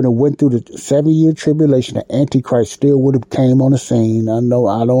 So they would have went through the 7-year tribulation. The Antichrist still would have came on the scene. I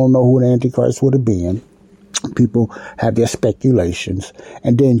don't know who the Antichrist would have been. People have their speculations.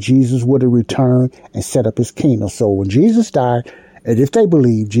 And then Jesus would have returned and set up his kingdom. So when Jesus died, and if they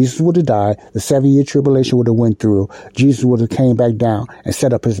believe Jesus would have died, the 7-year tribulation would have went through. Jesus would have came back down and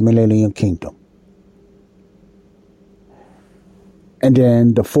set up his millennium kingdom. And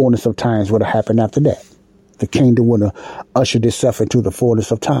then the fullness of times would have happened after that. The kingdom would have ushered itself into the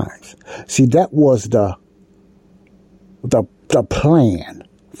fullness of times. See, that was the plan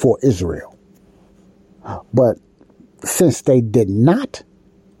for Israel. But since they did not,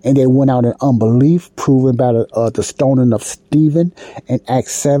 and they went out in unbelief, proven by the stoning of Stephen in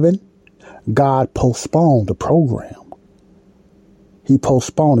Acts 7, God postponed the program. He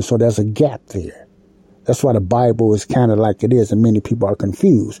postponed it, so there's a gap there. That's why the Bible is kind of like it is, and many people are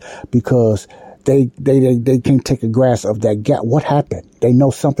confused because they can't take a grasp of that gap. What happened? They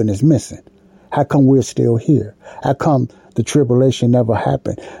know something is missing. How come we're still here? How come the tribulation never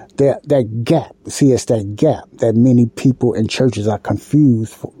happened? That gap. See, it's that gap that many people in churches are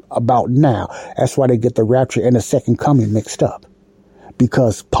confused about now. That's why they get the rapture and the second coming mixed up.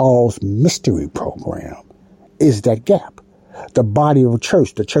 Because Paul's mystery program is that gap. The body of a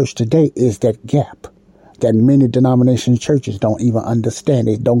church, the church today, is that gap that many denomination churches don't even understand.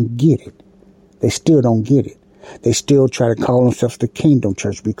 They don't get it. They still don't get it. They still try to call themselves the Kingdom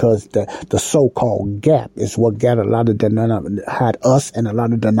Church because the so-called gap is what got a lot of had us and a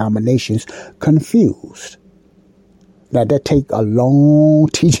lot of denominations confused. Now that take a long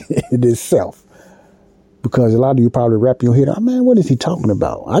teaching in itself because a lot of you probably wrap your head, oh man, what is he talking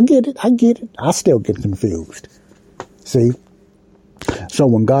about? I get it. I still get confused. See? So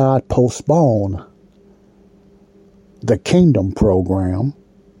when God postponed the kingdom program,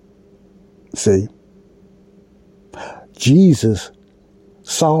 see,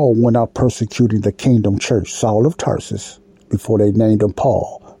 Saul went out persecuting the kingdom church, Saul of Tarsus, before they named him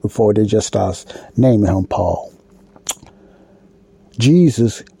Paul, before they just started naming him Paul.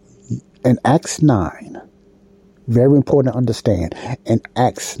 Jesus, in Acts 9, very important to understand, in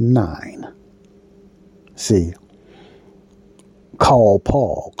Acts 9, see, called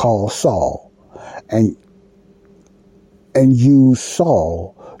Saul, and used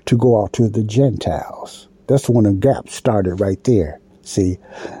Saul to go out to the Gentiles. That's when the gap started right there. See,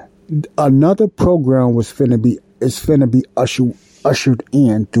 another program is finna be ushered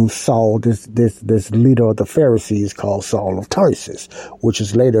in through Saul, this leader of the Pharisees called Saul of Tarsus, which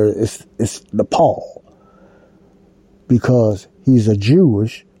is later is the Paul, because he's a Jew,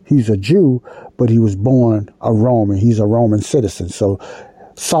 but he was born a Roman. He's a Roman citizen. So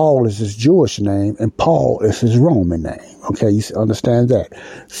Saul is his Jewish name and Paul is his Roman name. Okay, you understand that?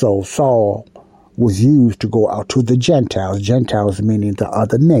 So Saul was used to go out to the Gentiles. Gentiles meaning the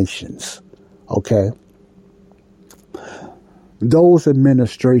other nations. Okay. those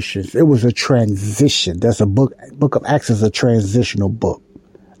administrations, it was a transition. That's a book of Acts is a transitional book.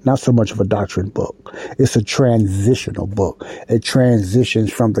 Not so much of a doctrine book. It's a transitional book. It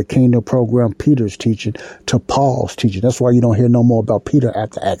transitions from the kingdom program, Peter's teaching, to Paul's teaching. That's why you don't hear no more about Peter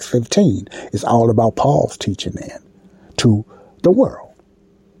after Acts 15. It's all about Paul's teaching then to the world.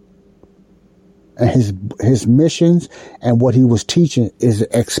 And his missions and what he was teaching is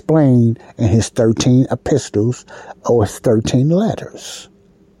explained in his 13 epistles or his 13 letters.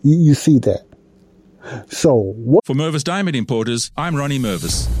 You see that. So, For Mervis Diamond Importers, I'm Ronnie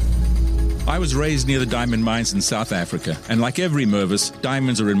Mervis. I was raised near the diamond mines in South Africa, and like every Mervis,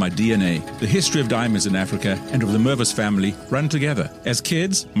 diamonds are in my DNA. The history of diamonds in Africa and of the Mervis family run together. As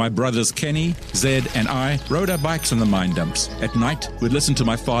kids, my brothers Kenny, Zed, and I rode our bikes on the mine dumps. At night, we'd listen to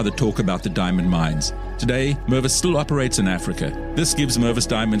my father talk about the diamond mines. Today, Mervis still operates in Africa. This gives Mervis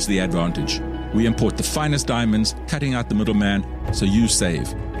Diamonds the advantage. We import the finest diamonds, cutting out the middleman, so you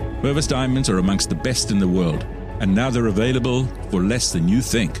save. Mervis Diamonds are amongst the best in the world, and now they're available for less than you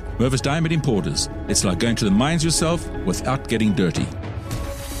think. Mervis Diamond Importers. It's like going to the mines yourself without getting dirty.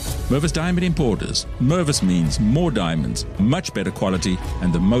 Mervis Diamond Importers. Mervis means more diamonds, much better quality,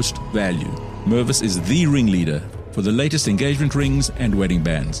 and the most value. Mervis is the ringleader for the latest engagement rings and wedding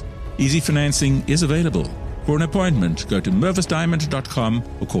bands. Easy financing is available. For an appointment, go to mervisdiamond.com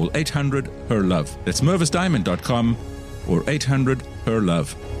or call 800-HER-LOVE. That's mervisdiamond.com or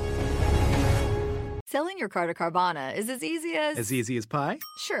 800-HER-LOVE. Selling your car to Carvana is as easy as... As easy as pie?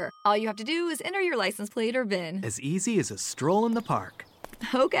 Sure. All you have to do is enter your license plate or VIN. As easy as a stroll in the park.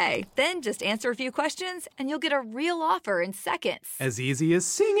 Okay, then just answer a few questions and you'll get a real offer in seconds. As easy as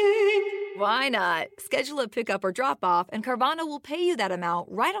singing. Why not? Schedule a pickup or drop off and Carvana will pay you that amount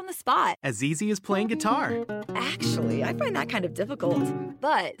right on the spot. As easy as playing guitar. Actually, I find that kind of difficult.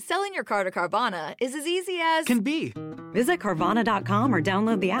 But selling your car to Carvana is as easy as... Can be. Visit Carvana.com or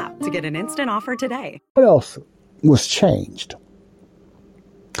download the app to get an instant offer today. what else was changed?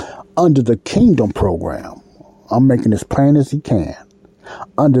 Under the kingdom program, I'm making this plain as he can.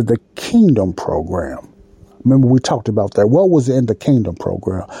 Under the kingdom program, remember we talked about that. What was in the kingdom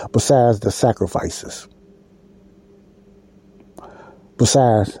program besides the sacrifices?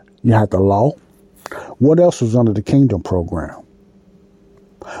 Besides, you had the law. What else was under the kingdom program?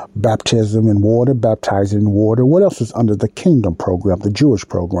 Baptism in water, baptizing in water. What else was under the kingdom program, the Jewish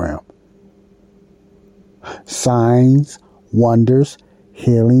program? Signs, wonders,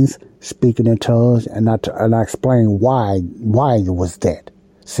 healings, speaking in tongues, and I explain why it was that.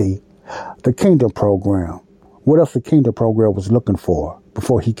 See, the kingdom program. What else the kingdom program was looking for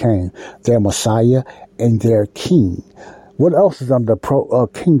before he came? Their Messiah and their King. What else is under the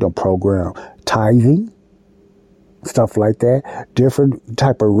kingdom program? Tithing, stuff like that. Different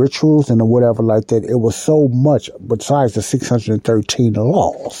type of rituals and whatever like that. It was so much besides the 613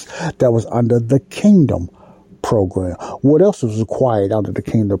 laws that was under the kingdom program. What else was required under the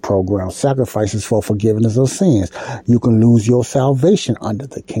kingdom program? Sacrifices for forgiveness of sins. You can lose your salvation under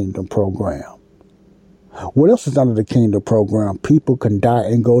the kingdom program. What else is under the kingdom program? People can die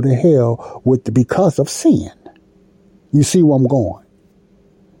and go to hell because of sin. You see where I'm going?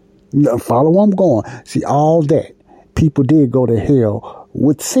 You follow where I'm going? See, all that. People did go to hell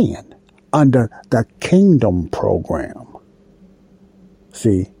with sin under the kingdom program.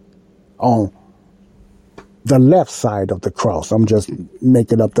 See, on the left side of the cross. I'm just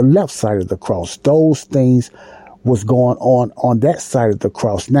making up the left side of the cross. Those things was going on that side of the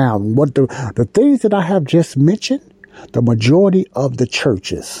cross. Now, what the things that I have just mentioned, the majority of the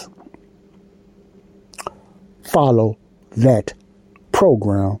churches follow that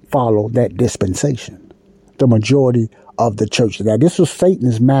program, follow that dispensation. The majority of the churches. Now, this was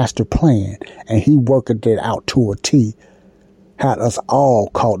Satan's master plan, and he worked it out to a T. Had us all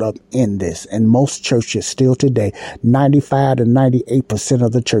caught up in this. And most churches still today, 95 to 98%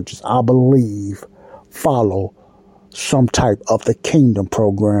 of the churches, I believe, follow some type of the kingdom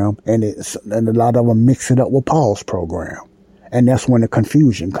program. And a lot of them mix it up with Paul's program. And that's when the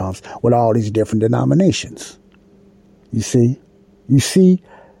confusion comes with all these different denominations. You see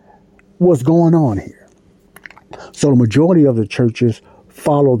what's going on here. So the majority of the churches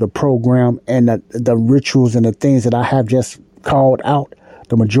follow the program and the rituals and the things that I have just called out.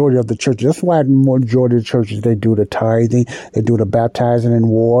 The majority of the churches. That's why the majority of the churches, they do the tithing, they do the baptizing in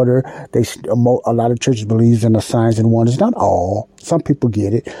water. A lot of churches believes in the signs and wonders. Not all. Some people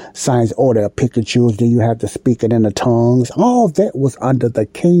get it. Signs, or they'll pick and choose. Then you have to speak it in the tongues. All that was under the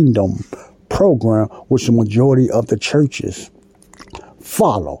kingdom program, which the majority of the churches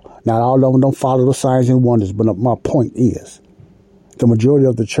follow. Now, all of them don't follow the signs and wonders, but my point is, the majority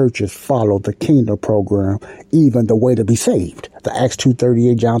of the churches follow the kingdom program, even the way to be saved. The Acts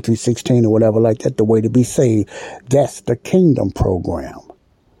 2:38, John 3:16, or whatever like that, the way to be saved. That's the kingdom program.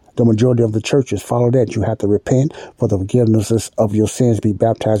 The majority of the churches follow that. You have to repent for the forgiveness of your sins, be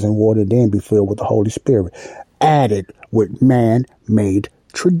baptized in water, then be filled with the Holy Spirit. Added with man-made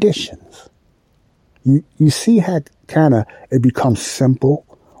traditions. You see how kind of it becomes simple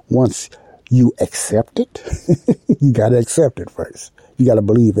once you accept it? You got to accept it first. You got to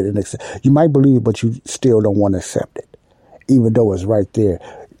believe it and accept. You might believe it, but you still don't want to accept it, even though it's right there.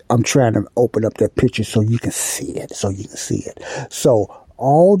 I'm trying to open up that picture so you can see it, So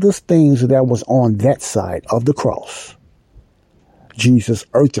all the things that was on that side of the cross, Jesus'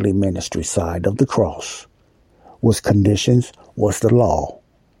 earthly ministry side of the cross, was conditions, was the law.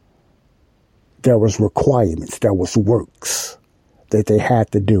 There was requirements, there was works that they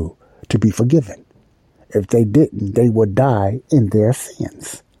had to do to be forgiven. If they didn't, they would die in their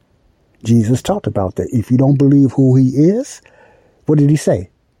sins. Jesus talked about that. If you don't believe who he is, what did he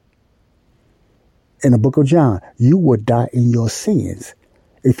say? In the book of John, you would die in your sins.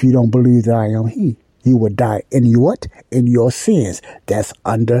 If you don't believe that I am he, you would die in what? In your sins. That's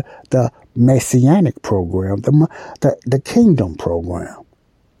under the messianic program, the kingdom program.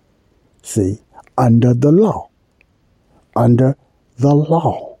 See, under the law. Under the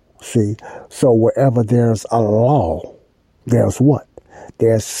law. See, so wherever there's a law, there's what?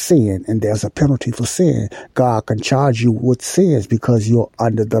 There's sin, and there's a penalty for sin. God can charge you with sins because you're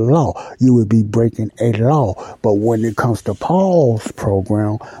under the law. You would be breaking a law. But when it comes to Paul's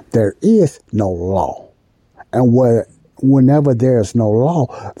program, there is no law. And whenever there's no law,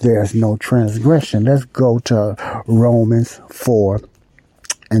 there's no transgression. Let's go to Romans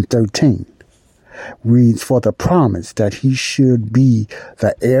 4:13. Reads, for the promise that he should be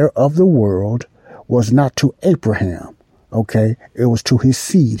the heir of the world was not to Abraham. Okay, it was to his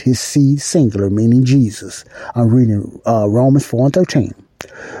seed singular, meaning Jesus. I'm reading Romans 4:13.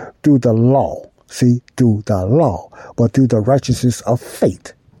 Through the law, through the law, but through the righteousness of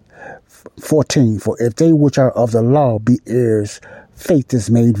faith. 14, for if they which are of the law be heirs, faith is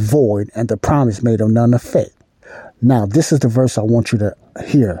made void, and the promise made of none effect. Now, this is the verse I want you to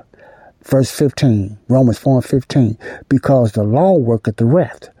hear. Verse 15, Romans 4:15, because the law worketh the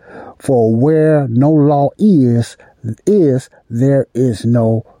wrath. For where no law is, there is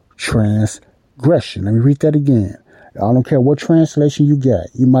no transgression. Let me read that again. I don't care what translation you get.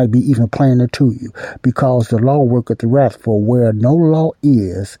 You might be even plainer to you. Because the law worketh the wrath. For where no law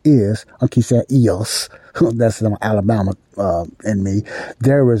is, I keep saying eos. That's some Alabama in me.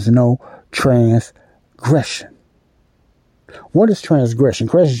 There is no transgression. What is transgression?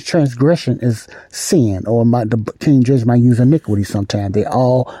 Transgression is sin, or the King James might use iniquity sometimes. They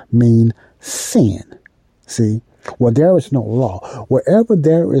all mean sin. See? Well, there is no law. Wherever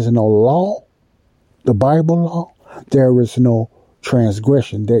there is no law, the Bible law, there is no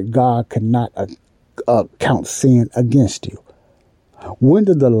transgression, that God cannot count sin against you. When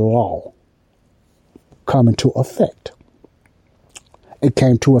did the law come into effect? It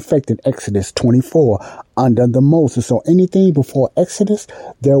came to effect in Exodus 24 under the Moses. So anything before Exodus,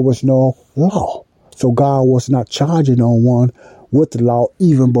 there was no law. So God was not charging on one with the law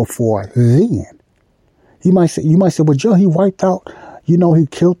even before then. You might say, well, Joe, he wiped out, he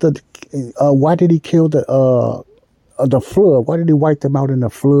killed why did he kill the flood? Why did he wipe them out in the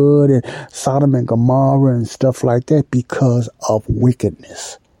flood and Sodom and Gomorrah and stuff like that? Because of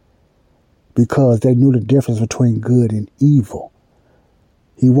wickedness. Because they knew the difference between good and evil.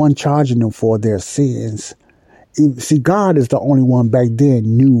 He wasn't charging them for their sins. See, God is the only one back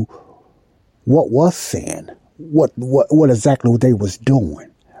then knew what was sin, what exactly they was doing.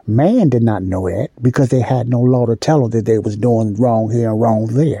 Man did not know that because they had no law to tell them that they was doing wrong here and wrong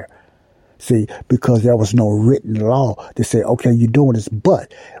there. See, because there was no written law to say, okay, you're doing this.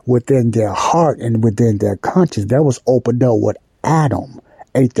 But within their heart and within their conscience, that was opened up when Adam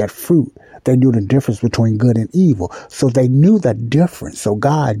ate that fruit. They knew the difference between good and evil. So they knew the difference. So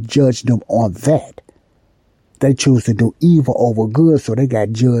God judged them on that. They chose to do evil over good, so they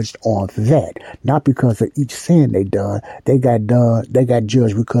got judged on that. Not because of each sin they done. They got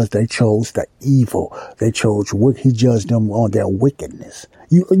judged because they chose the evil. He judged them on their wickedness.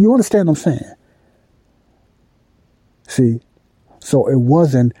 You understand what I'm saying? See? So it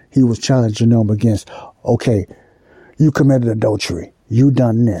wasn't he was challenging them against, okay, you committed adultery. You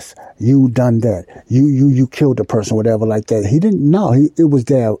done this. You done that. You killed a person, whatever like that. He didn't know. It was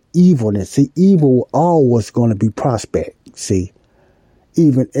their evilness. See, evil always going to be prospect. See,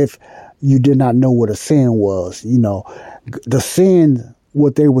 even if you did not know what a sin was, the sin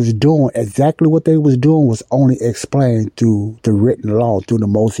what they was doing, exactly what they was doing, was only explained through the written law, through the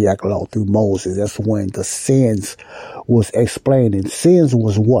Mosaic law, through Moses. That's when the sins was explained. And sins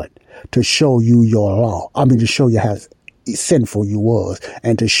was what? To show you your law. I mean, to show you how sinful you was,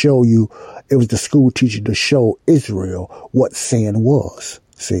 and to show you, it was the school teacher to show Israel what sin was.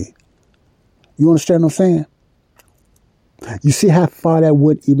 See, you understand what I'm saying? You see how far that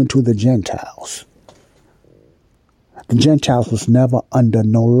went even to the Gentiles. The Gentiles was never under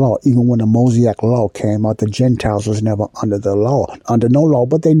no law. Even when the Mosaic law came out, the Gentiles was never under the law, under no law.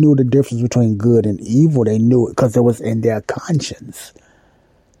 But they knew the difference between good and evil. They knew it because it was in their conscience.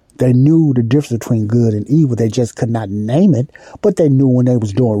 They knew the difference between good and evil. They just could not name it, but they knew when they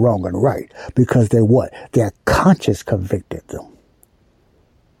was doing wrong and right, because they what? Their conscience convicted them.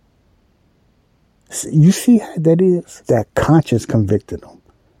 You see how that is? Their conscience convicted them.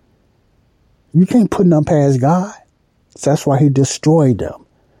 You can't put them past God. So that's why he destroyed them.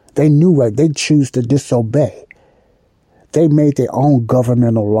 They knew right. They choose to disobey. They made their own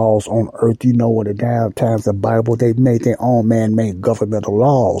governmental laws on earth. You know, what the down times of the Bible, they made their own man-made governmental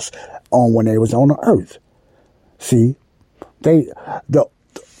laws on when they was on the earth. See,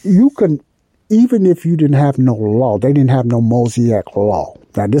 you can, even if you didn't have no law, they didn't have no Mosaic law.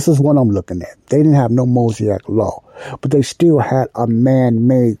 Now, this is what I'm looking at. They didn't have no Mosaic law, but they still had a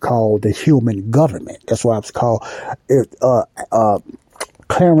man-made called the human government. That's why it's called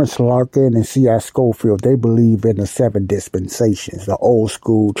Clarence Larkin and C.I. Schofield. They believe in the 7 dispensations, the old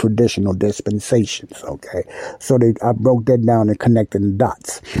school traditional dispensations. Okay, so I broke that down and connected the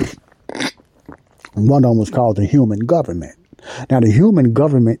dots. One of them was called the human government. Now, the human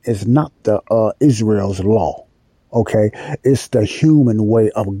government is not the Israel's law. Okay, it's the human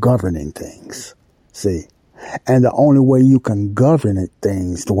way of governing things. See, and the only way you can govern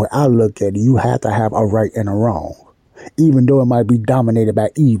things, the way I look at it, you have to have a right and a wrong, even though it might be dominated by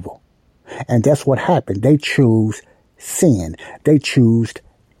evil. And that's what happened. They chose sin. They chose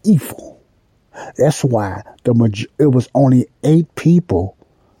evil. That's why it was only 8 people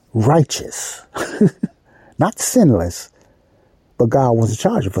righteous, not sinless. But God wasn't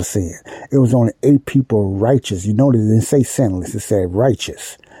charging for sin. It was only 8 people righteous. You notice it didn't say sinless. It said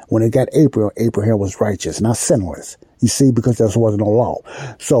righteous. When it got Abraham was righteous, not sinless. You see, because there wasn't no law.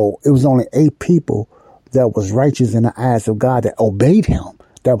 So it was only 8 people that was righteous in the eyes of God, that obeyed him,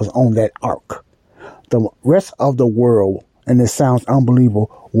 that was on that ark. The rest of the world, and it sounds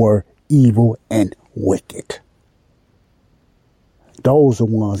unbelievable, were evil and wicked. Those are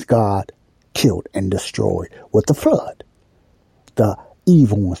the ones God killed and destroyed with the flood. The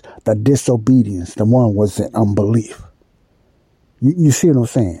evil ones, the disobedience, the one was in unbelief. You see what I'm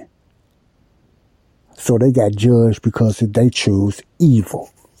saying? So they got judged because they chose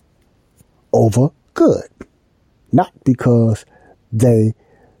evil over good. Not because they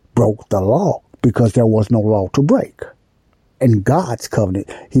broke the law, because there was no law to break. In God's covenant,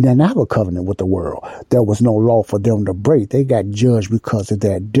 he didn't have a covenant with the world. There was no law for them to break. They got judged because of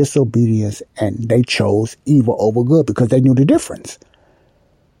their disobedience, and they chose evil over good because they knew the difference.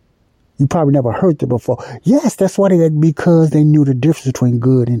 You probably never heard that before. Yes, that's why because they knew the difference between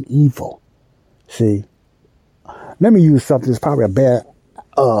good and evil. See, let me use something that's probably a bad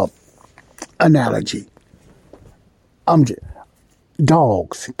analogy.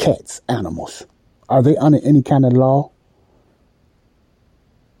 Dogs, cats, animals. Are they under any kind of law?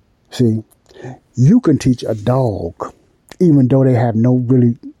 See, you can teach a dog, even though they have no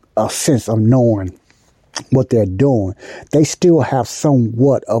really a sense of knowing what they're doing, they still have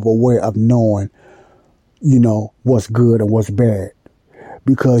somewhat of a way of knowing, what's good and what's bad.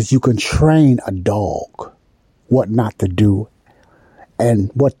 Because you can train a dog what not to do and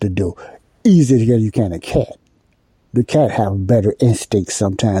what to do. Easier than you can a cat. The cat have better instincts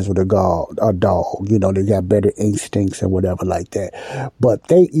sometimes with a dog. They got better instincts and whatever like that. But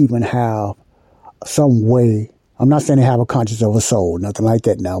they even have some way. I'm not saying they have a conscience of a soul, nothing like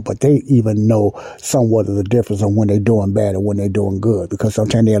that now, but they even know somewhat of the difference of when they're doing bad and when they're doing good. Because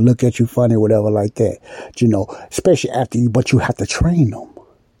sometimes they'll look at you funny, whatever like that. Especially after you, but you have to train them.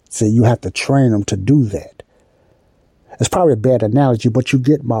 See, you have to train them to do that. It's probably a bad analogy, but you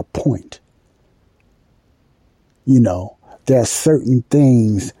get my point. There are certain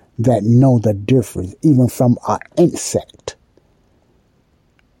things that know the difference, even from an insect.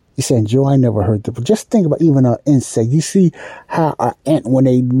 You saying, Joe, I never heard that. But just think about even an insect. You see how an ant, when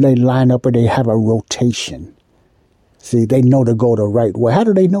they line up or they have a rotation. See, they know to go the right way. How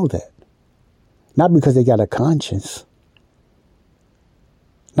do they know that? Not because they got a conscience.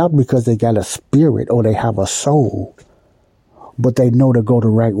 Not because they got a spirit or they have a soul. But they know to go the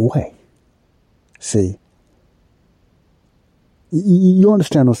right way. See. You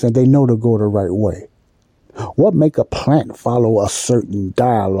understand what I'm saying? They know to go the right way. What make a plant follow a certain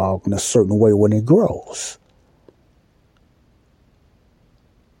dialogue in a certain way when it grows?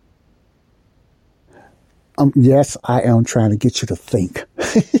 Yes, I am trying to get you to think.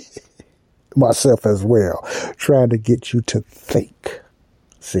 Myself as well. Trying to get you to think.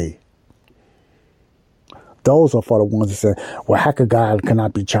 See? Those are for the ones that say, well, how could God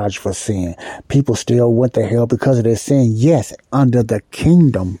cannot be charged for sin? People still went to hell because of their sin. Yes, under the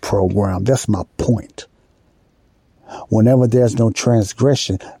kingdom program. That's my point. Whenever there's no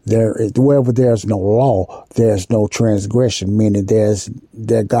transgression, wherever there's no law, there's no transgression, meaning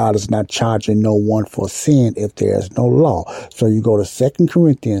that God is not charging no one for sin if there's no law. So you go to 2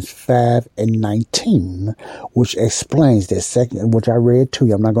 Corinthians 5:19, which explains that which I read to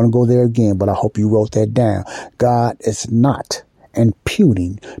you. I'm not going to go there again, but I hope you wrote that down. God is not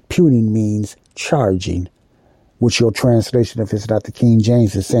imputing. Puting means charging, which your translation, if it's not the King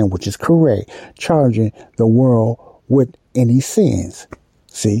James, is saying, which is correct, charging the world with any sins.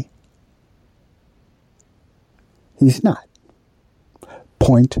 See? He's not.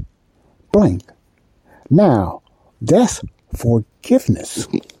 Point blank. Now, that's forgiveness.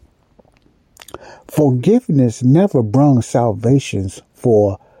 Forgiveness never brought salvations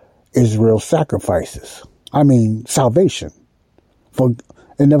for Israel's sacrifices. I mean, salvation.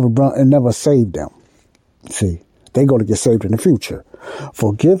 It never saved them. See, they're going to get saved in the future.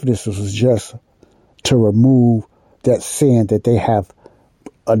 Forgiveness was just to remove that sin that they have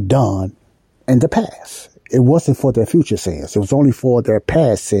done in the past. It wasn't for their future sins. It was only for their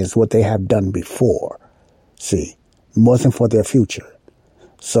past sins, what they have done before. See, it wasn't for their future.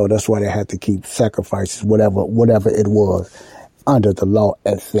 So that's why they had to keep sacrifices, whatever it was, under the law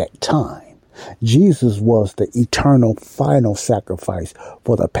at that time. Jesus was the eternal final sacrifice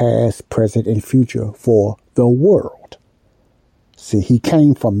for the past, present, and future for the world. See, he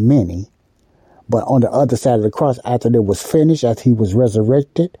came for many. But on the other side of the cross, after it was finished, after he was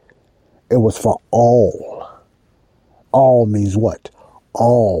resurrected, it was for all. All means what?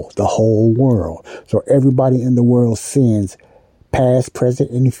 All, the whole world. So everybody in the world's sins, past,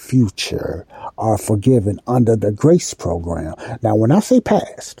 present, and future, are forgiven under the grace program. Now, when I say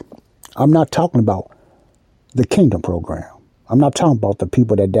past, I'm not talking about the kingdom program. I'm not talking about the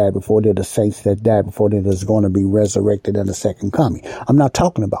people that died before. They're the saints that died before. They're just going to be resurrected in the second coming. I'm not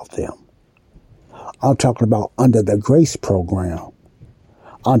talking about them. I'm talking about under the grace program,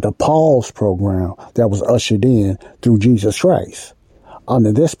 under Paul's program that was ushered in through Jesus Christ.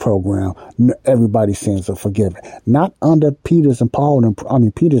 Under this program, everybody's sins are forgiven. Not under Peter's and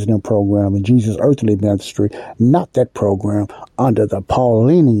Peter's program and Jesus' earthly ministry. Not that program. Under the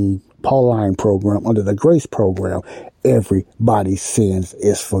Pauline program, under the grace program, everybody's sins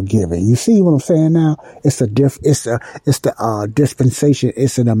is forgiven. You see what I'm saying now? It's the dispensation.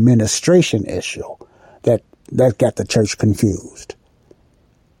 It's an administration issue that got the church confused.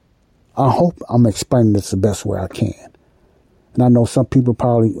 I hope I'm explaining this the best way I can. And I know some people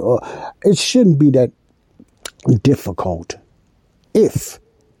probably, it shouldn't be that difficult if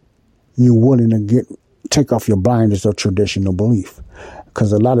you're willing to take off your blinders of traditional belief.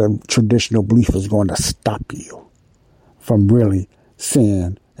 Because a lot of traditional belief is going to stop you from really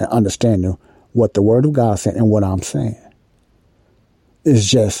seeing and understanding what the Word of God said and what I'm saying. It's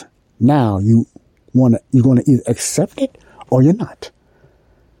just now you're going to either accept it or you're not.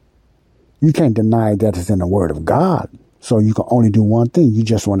 You can't deny that it's in the Word of God. So you can only do one thing. You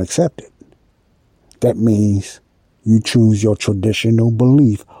just want to accept it. That means you choose your traditional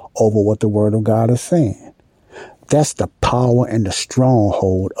belief over what the Word of God is saying. That's the power and the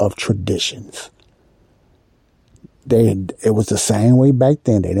stronghold of traditions. It was the same way back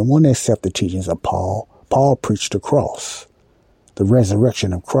then. They didn't want to accept the teachings of Paul. Paul preached the cross, the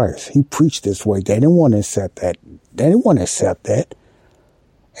resurrection of Christ. He preached this way. They didn't want to accept that.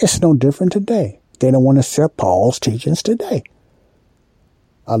 It's no different today. They don't want to accept Paul's teachings today.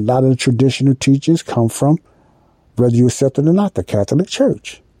 A lot of the traditional teachings come from, whether you accept it or not, the Catholic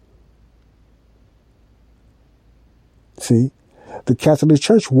Church. See, the Catholic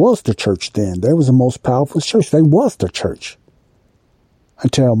Church was the church then. They was the most powerful church. They was the church.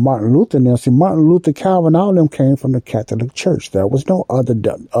 Until Martin Luther now. See, Martin Luther, Calvin, all of them came from the Catholic Church. There was no other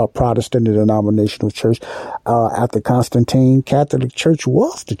Protestant denominational church. After Constantine, Catholic Church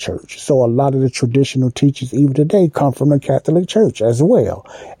was the church. So a lot of the traditional teachings even today come from the Catholic Church as well.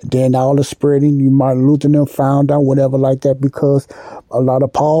 Then all the spreading, Martin Luther now found out whatever like that because a lot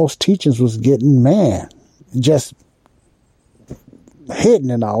of Paul's teachings was getting, just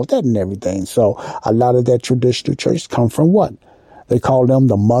hidden and all that and everything. So a lot of that traditional church come from what? They call them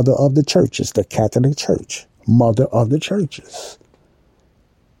the mother of the churches, the Catholic Church. mother of the churches.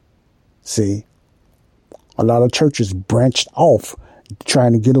 See, a lot of churches branched off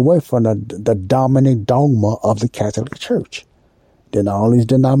trying to get away from the dominant dogma of the Catholic Church. Then all these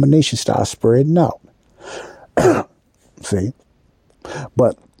denominations start spreading out. See,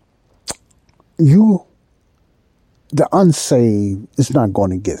 but the unsaved is not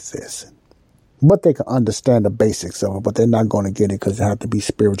going to get this. But they can understand the basics of it, but they're not going to get it because they have to be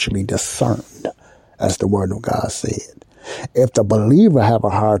spiritually discerned, as the Word of God said. If the believer have a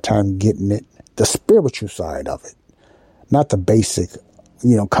hard time getting it, the spiritual side of it, not the basic,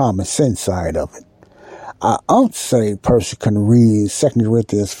 common sense side of it. An unsaved person can read 2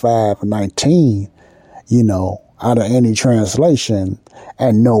 Corinthians 5:19, out of any translation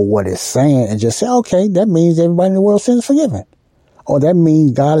and know what it's saying and just say, okay, that means everybody in the world sins forgiven. Or that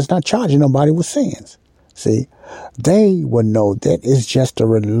means God is not charging nobody with sins. See, they would know that it's just a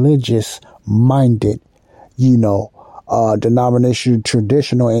religious minded, denominational,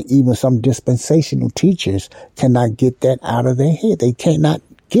 traditional, and even some dispensational teachers cannot get that out of their head. They cannot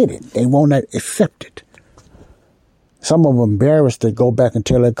get it. They won't accept it. Some of them embarrassed to go back and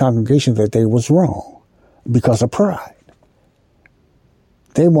tell their congregation that they was wrong because of pride.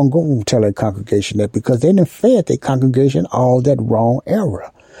 They won't go and tell their congregation that because they didn't fed their congregation all that wrong error.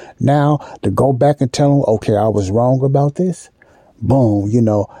 Now, to go back and tell them, okay, I was wrong about this, boom,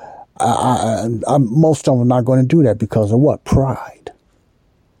 most of them are not going to do that because of what? Pride.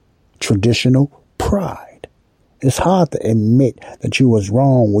 Traditional pride. It's hard to admit that you was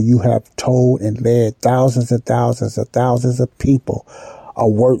wrong when you have told and led thousands and thousands and thousands of people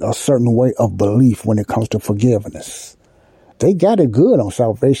a certain way of belief when it comes to forgiveness. They got it good on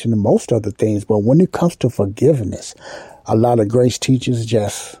salvation and most other things, but when it comes to forgiveness, a lot of grace teachers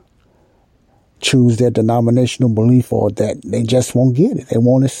just choose their denominational belief or that they just won't get it. They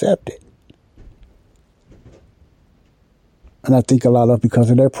won't accept it. And I think a lot of because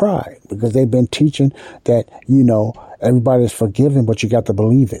of their pride, because they've been teaching that, everybody's forgiven, but you got to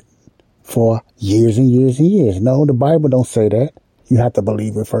believe it for years and years and years. No, the Bible don't say that. You have to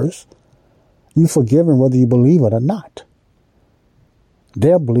believe it first. You're forgiven whether you believe it or not.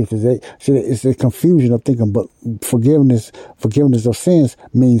 Their belief is it's a confusion of thinking, but forgiveness of sins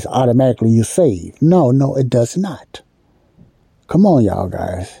means automatically you're saved. No, it does not. Come on, y'all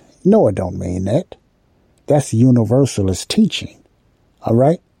guys. No, it don't mean that. That's universalist teaching. All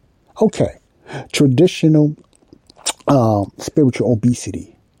right? Okay. Traditional spiritual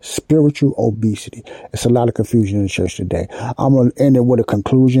obesity. Spiritual obesity. It's a lot of confusion in the church today. I'm going to end it with a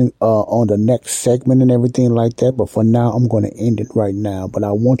conclusion on the next segment and everything like that. But for now, I'm going to end it right now. But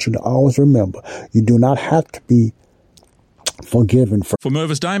I want you to always remember, you do not have to be forgiven. For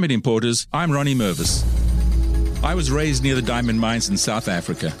Mervis Diamond Importers, I'm Ronnie Mervis. I was raised near the diamond mines in South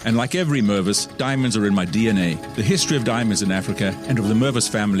Africa, and like every Mervis, diamonds are in my DNA. The history of diamonds in Africa and of the Mervis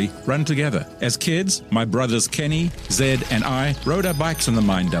family run together. As kids, my brothers Kenny, Zed, and I rode our bikes on the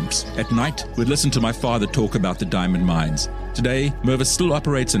mine dumps. At night, we'd listen to my father talk about the diamond mines. Today, Mervis still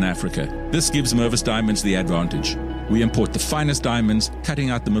operates in Africa. This gives Mervis Diamonds the advantage. We import the finest diamonds, cutting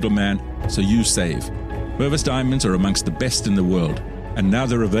out the middleman, so you save. Mervis Diamonds are amongst the best in the world. And now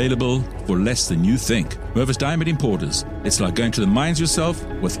they're available for less than you think. Mervis Diamond Importers. It's like going to the mines yourself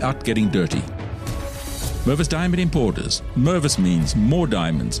without getting dirty. Mervis Diamond Importers. Mervis means more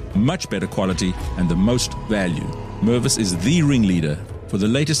diamonds, much better quality, and the most value. Mervis is the ringleader for the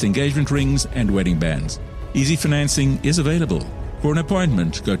latest engagement rings and wedding bands. Easy financing is available. For an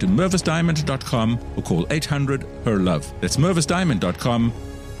appointment, go to mervisdiamond.com or call 800-HER-LOVE. That's mervisdiamond.com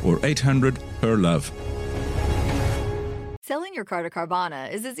or 800-HER-LOVE. Selling your car to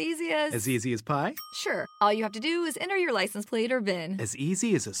Carvana is as easy as... As easy as pie? Sure. All you have to do is enter your license plate or VIN. As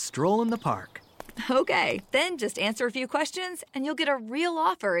easy as a stroll in the park. Okay, then just answer a few questions and you'll get a real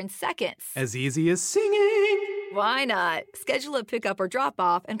offer in seconds. As easy as singing. Why not? Schedule a pickup or drop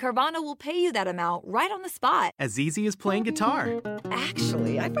off and Carvana will pay you that amount right on the spot. As easy as playing guitar.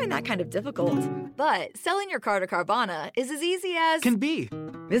 Actually, I find that kind of difficult. But selling your car to Carvana is as easy as... Can be.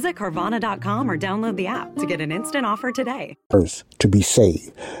 Visit Carvana.com or download the app to get an instant offer today. First, to be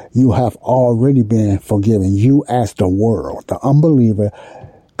saved, you have already been forgiven. You as the world, the unbeliever,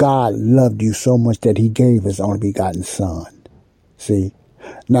 God loved you so much that he gave his only begotten son. See?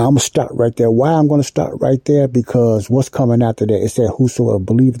 Now, I'm going to stop right there. Why I'm going to stop right there? Because what's coming after that? It said, whosoever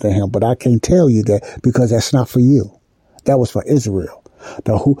believeth in him. But I can't tell you that because that's not for you. That was for Israel.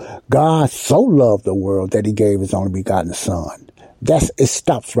 God so loved the world that he gave his only begotten son. It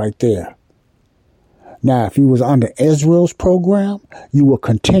stops right there. Now, if you was under Israel's program, you will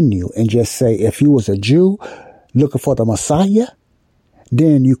continue and just say, if you was a Jew looking for the Messiah,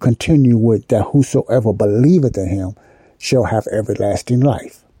 Then you continue with that whosoever believeth in him shall have everlasting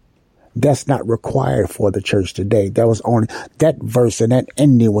life. That's not required for the church today. That verse and that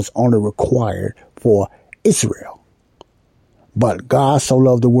ending was only required for Israel. But God so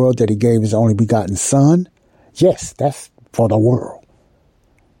loved the world that he gave his only begotten son. Yes, that's for the world.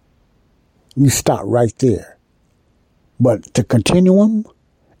 You stop right there. But the continuum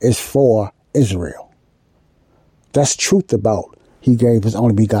is for Israel. That's truth about he gave his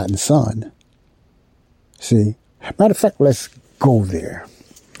only begotten son. See? Matter of fact, let's go there.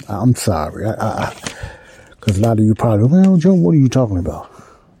 I'm sorry. Because a lot of you probably, well, Joe, what are you talking about?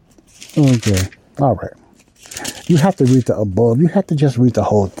 Okay. All right. You have to read the above. You have to just read the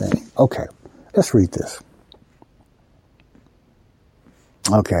whole thing. Okay. Let's read this.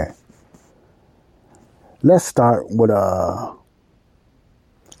 Okay. Let's start with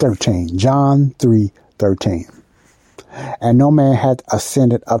 13. John 3:13. And no man hath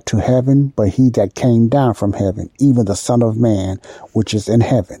ascended up to heaven, but he that came down from heaven, even the Son of Man, which is in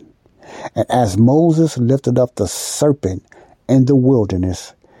heaven. And as Moses lifted up the serpent in the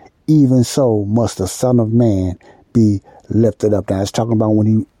wilderness, even so must the Son of Man be lifted up. Now it's talking about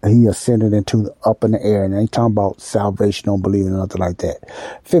when he ascended up in the air, and ain't talking about salvation, don't believe in nothing like that.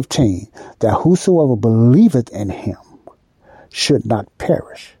 15. That whosoever believeth in him should not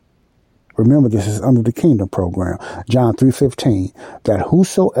perish. Remember, this is under the kingdom program. John 3:15. That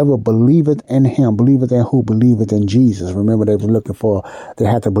whosoever believeth in him, believeth in who? Believeth in Jesus. Remember, they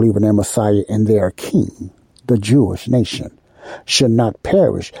had to believe in their Messiah and their king, the Jewish nation, should not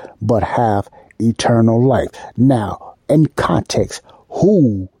perish, but have eternal life. Now, in context,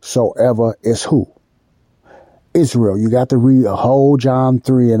 whosoever is who? Israel. You got to read a whole John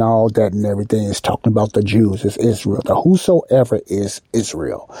 3 and all that and everything. It's talking about the Jews. It's Israel. The whosoever is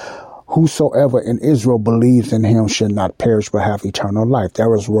Israel. Whosoever in Israel believes in him should not perish but have eternal life. That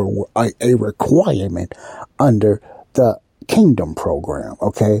was a requirement under the kingdom program.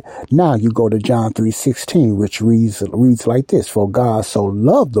 Okay. Now you go to John 3:16, which reads like this. For God so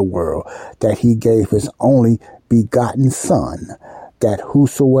loved the world that he gave his only begotten son, that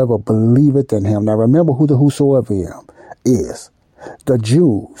whosoever believeth in him. Now remember who the whosoever is. The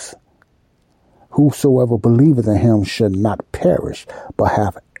Jews. Whosoever believeth in him should not perish, but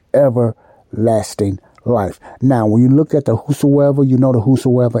have everlasting life. Now, when you look at the whosoever, you know the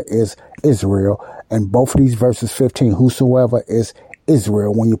whosoever is Israel. And both of these verses 15, whosoever is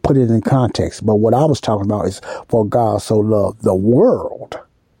Israel, when you put it in context. But what I was talking about is for God so loved the world.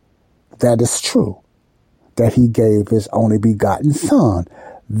 That is true. That he gave his only begotten son.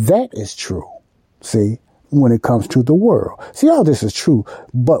 That is true. See, when it comes to the world. See, all this is true.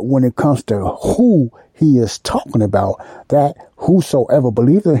 But when it comes to who he is talking about, that whosoever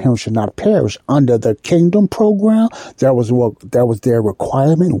believeth in him should not perish under the kingdom program, that was their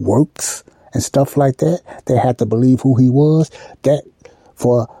requirement, works and stuff like that. They had to believe who he was. That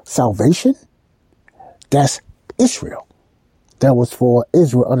for salvation, that's Israel. That was for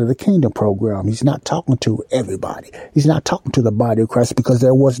Israel under the kingdom program. He's not talking to everybody. He's not talking to the body of Christ because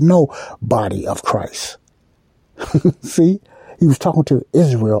there was no body of Christ. See, he was talking to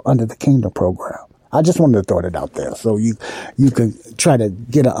Israel under the kingdom program. I just wanted to throw it out there so you can try to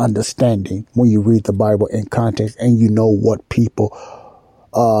get an understanding when you read the Bible in context and you know what people,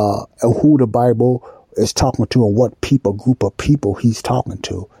 and who the Bible is talking to and what group of people he's talking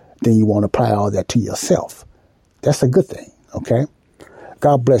to. Then you want to apply all that to yourself. That's a good thing. Okay.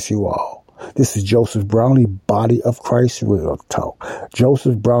 God bless you all. This is Joseph Brownlee, Body of Christ Real Talk.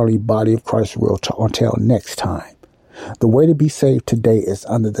 Joseph Brownlee, Body of Christ Real Talk. Until next time. The way to be saved today is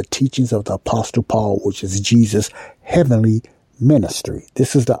under the teachings of the Apostle Paul, which is Jesus' heavenly ministry.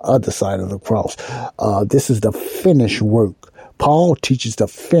 This is the other side of the cross. This is the finished work. Paul teaches the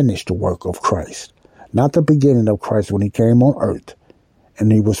finished work of Christ, not the beginning of Christ when he came on earth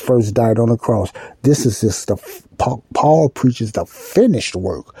and he was first died on the cross. This is just Paul preaches the finished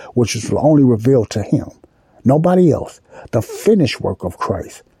work, which is only revealed to him, nobody else. The finished work of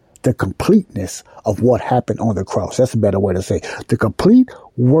Christ. The completeness of what happened on the cross. That's a better way to say it. The complete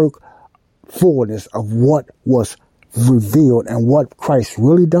work, fullness of what was revealed and what Christ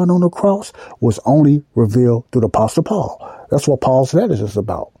really done on the cross was only revealed through the Apostle Paul. That's what Paul's letters is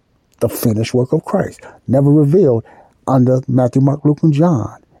about. The finished work of Christ. Never revealed under Matthew, Mark, Luke, and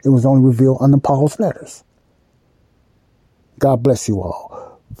John. It was only revealed under Paul's letters. God bless you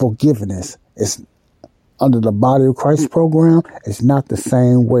all. Forgiveness is under the Body of Christ program. It's not the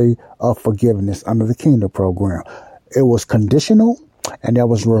same way of forgiveness under the kingdom program. It was conditional and there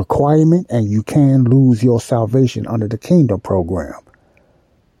was a requirement, and you can lose your salvation under the kingdom program.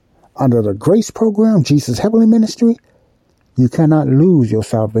 Under the grace program, Jesus' heavenly ministry, You cannot lose your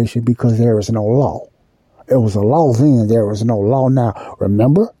salvation because there is no law. It was a law then, there is no law now.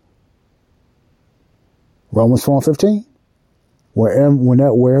 Remember? Romans 4:15.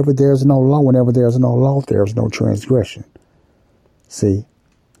 Wherever there's no law, whenever there's no law, there's no transgression. See?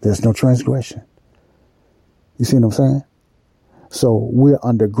 There's no transgression. You see what I'm saying? So we're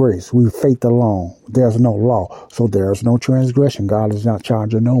under grace. We faith alone. There's no law. So there's no transgression. God is not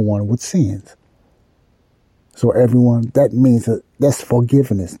charging no one with sins. So everyone, that means that's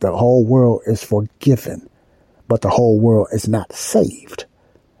forgiveness. The whole world is forgiven, but the whole world is not saved.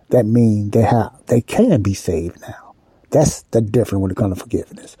 That means they can be saved now. That's the difference when it comes to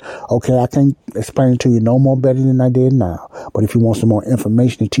forgiveness. Okay, I can't explain it to you no more better than I did now. But if you want some more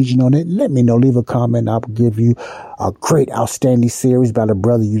information and teaching on it, let me know. Leave a comment. I'll give you a great, outstanding series by the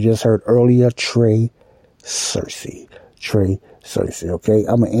brother you just heard earlier, Trey Searcy. Trey Searcy, okay?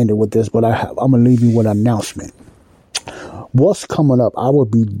 I'm going to end it with this, but I'm going to leave you with an announcement. What's coming up, I will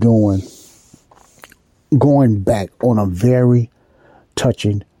be going back on a very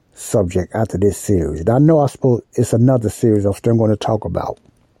touching subject after this series. And I know it's another series I'm still going to talk about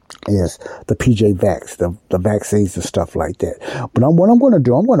is the PJ Vax, the vaccines and stuff like that. But what I'm going to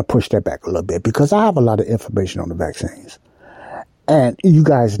do, I'm going to push that back a little bit because I have a lot of information on the vaccines. And you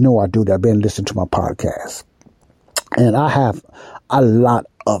guys know I do that. I've been listening to my podcast. And I have a lot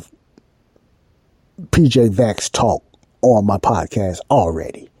of PJ Vax talk on my podcast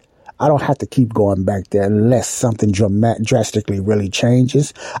already. I don't have to keep going back there unless something drastically really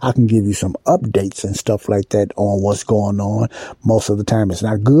changes. I can give you some updates and stuff like that on what's going on. Most of the time it's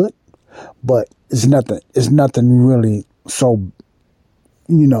not good, but it's nothing really so,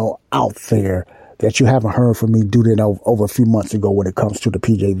 out there that you haven't heard from me do that over a few months ago when it comes to the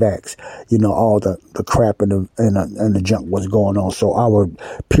PJ Vax. All the crap and the junk was going on. So I will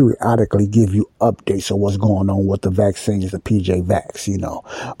periodically give you updates of what's going on with the vaccines, the PJ Vax,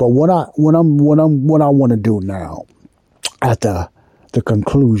 But what I want to do now, at the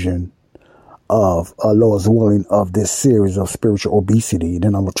conclusion of Lord's willing of this series of spiritual obesity,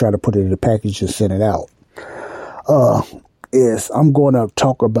 then I'm gonna try to put it in a package and send it out. Is I'm going to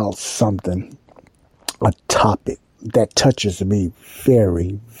talk about something. A topic that touches me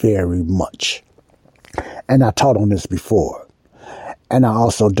very, very much. And I taught on this before. And I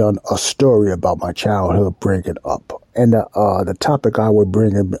also done a story about my childhood bringing up. And the topic I would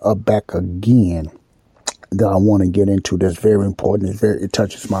bring up back again that I want to get into that's very important. It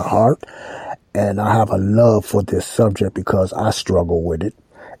touches my heart. And I have a love for this subject because I struggle with it.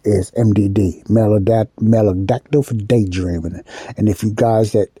 Is MDD, maladaptive daydreaming. And if you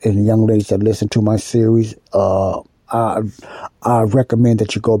guys and young ladies that listen to my series, I recommend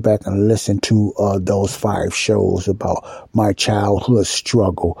that you go back and listen to those 5 shows about my childhood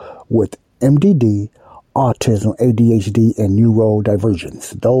struggle with MDD, autism, ADHD, and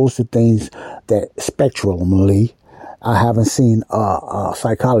neurodivergence. Those are things that spectrally, I haven't seen a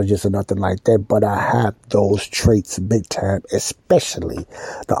psychologist or nothing like that, but I have those traits big time, especially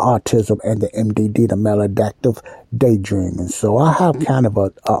the autism and the MDD, the maladaptive daydreaming. So I have kind of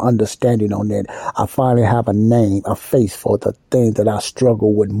a understanding on that. I finally have a face for the thing that I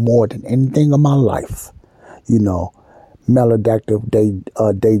struggle with more than anything in my life. Maladaptive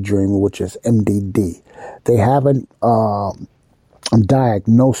daydreaming, which is MDD. They haven't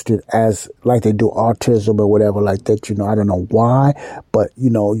diagnosed it as like they do autism or whatever like that. I don't know why, but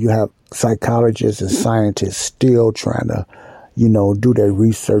you have psychologists and scientists still trying to do their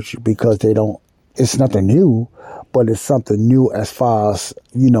research because it's nothing new, but it's something new as far as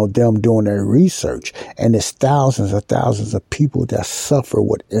them doing their research. And it's thousands of people that suffer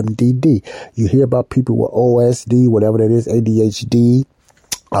with MDD. You hear about people with OSD, whatever that is, ADHD,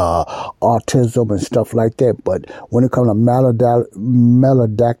 autism and stuff like that. But when it comes to maladaptive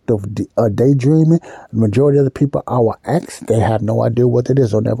daydreaming, the majority of the people I will ask, they have no idea what it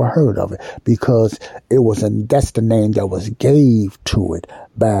is or never heard of it, because that's the name that was gave to it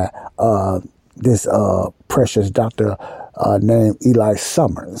by this precious doctor named Eli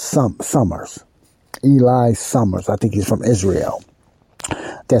Summers. Eli Summers, I think he's from Israel.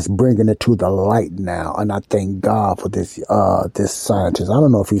 That's bringing it to the light now, and I thank God for this scientist. I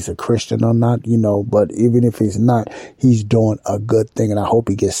don't know if he's a Christian or not, but even if he's not, he's doing a good thing, and I hope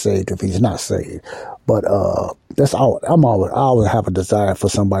he gets saved if he's not saved. But that's all. I always have a desire for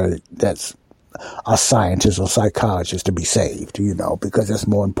somebody that's a scientist or psychologist to be saved, because that's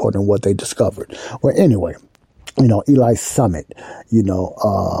more important than what they discovered. Well, anyway, Eli Summit,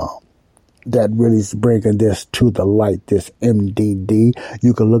 that really is bringing this to the light, this MDD.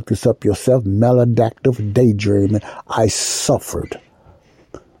 You can look this up yourself, maladaptive daydreaming. I suffered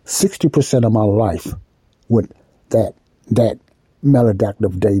 60% of my life with that that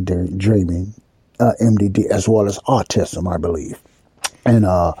maladaptive daydreaming, MDD, as well as autism, I believe. And,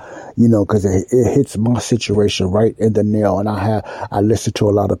 because it hits my situation right in the nail. And I listen to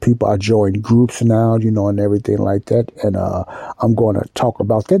a lot of people. I join groups now, and everything like that. And, I'm going to talk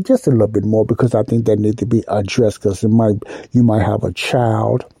about that just a little bit more because I think that needs to be addressed because you might have a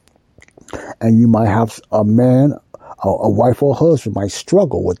child and you might have a man, a wife or husband might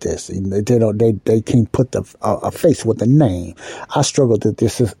struggle with this. They can't put a face with a name. I struggled with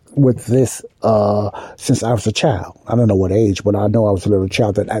this since I was a child. I don't know what age, but I know I was a little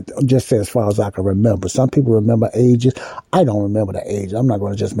child. Just as far as I can remember. Some people remember ages. I don't remember the age. I'm not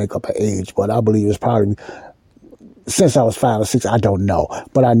going to just make up an age, but I believe it's probably since I was 5 or 6. I don't know,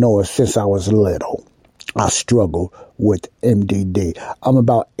 but I know it's since I was little. I struggled with MDD. I'm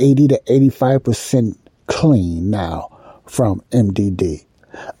about 80 to 85% clean now from MDD.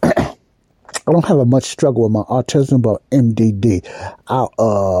 I don't have a much struggle with my autism, but MDD, I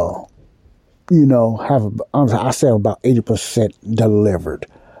say I'm about 80% delivered,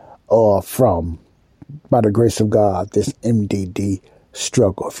 from, by the grace of God, this MDD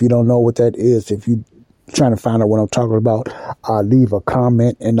struggle. If you don't know what that is, if you trying to find out what I'm talking about, leave a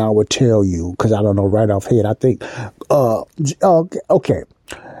comment and I will tell you, because I don't know right off head. I think, okay,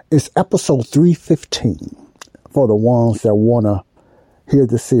 it's episode 315 for the ones that want to hear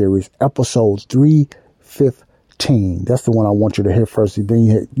the series. Episode 315. That's the one I want you to hear first.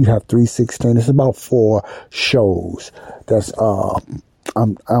 Then you have 316. It's about 4 shows. That's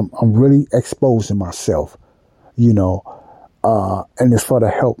I'm really exposing myself, and it's for the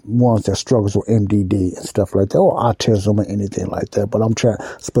help ones that struggles with MDD and stuff like that, or autism or anything like that. But I'm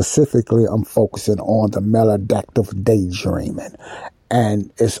focusing on the maladaptive daydreaming,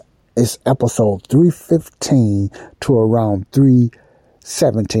 and it's episode 315 to around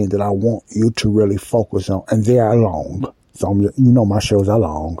 317 that I want you to really focus on, and they are long. So my shows are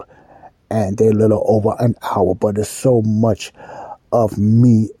long, and they're a little over an hour, but there's so much of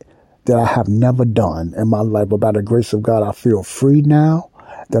me that I have never done in my life. But by the grace of God, I feel free now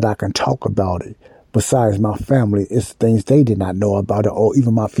that I can talk about it. Besides my family, it's things they did not know about it, or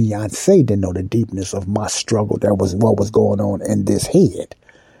even my fiance didn't know the deepness of my struggle. That was what was going on in this head.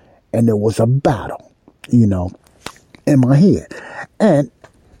 And there was a battle, in my head. And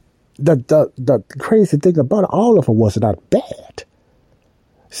the crazy thing about it, all of it was not bad.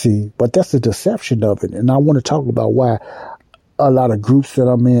 See, but that's the deception of it. And I want to talk about why a lot of groups that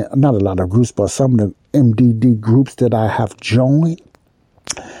I'm in, not a lot of groups, but some of the MDD groups that I have joined,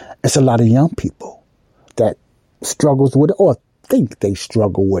 it's a lot of young people that struggles with it or think they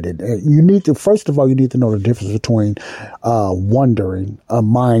struggle with it. And first of all, you need to know the difference between mind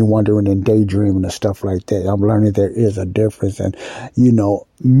wandering and daydreaming and stuff like that. I'm learning there is a difference. And,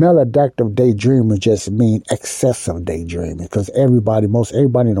 maladaptive daydreaming just means excessive daydreaming, because most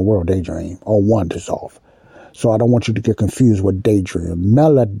everybody in the world daydream or wanders off. So I don't want you to get confused with daydream.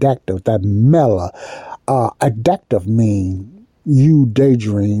 Maladaptive, that adaptive means you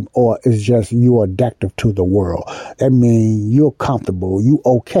daydream, or it's just you adaptive to the world. That means you're comfortable, you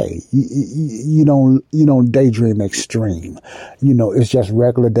okay. You don't daydream extreme. It's just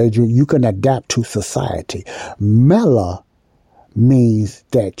regular daydream. You can adapt to society. Mela means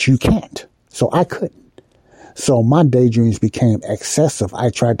that you can't. So I couldn't. So my daydreams became excessive. I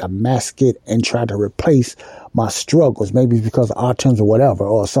tried to mask it and try to replace my struggles, maybe because of autism or whatever,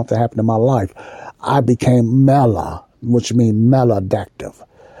 or something happened in my life. I became mela, which means maladaptive.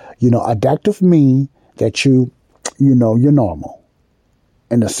 Adaptive means that you're normal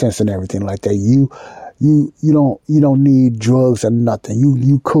in a sense and everything like that. You don't need drugs or nothing.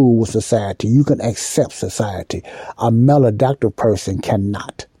 You cool with society. You can accept society. A maladaptive person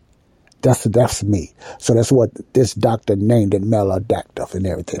cannot. That's me. So that's what this doctor named it, maladaptive and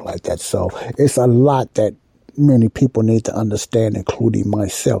everything like that. So it's a lot that many people need to understand, including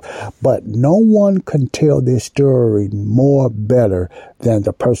myself. But no one can tell this story more better than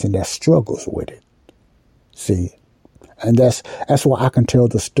the person that struggles with it. See? And that's why I can tell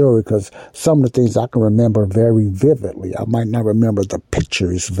the story, because some of the things I can remember very vividly. I might not remember the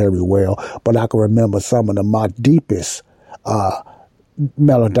pictures very well, but I can remember some of my deepest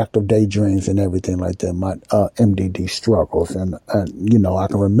maladaptive daydreams and everything like that, my MDD struggles, and I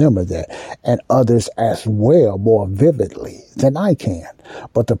can remember that, and others as well more vividly than I can.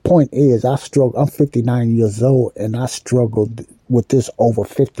 But the point is, I'm 59 years old, and I struggled with this over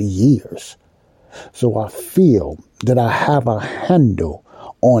 50 years. So I feel that I have a handle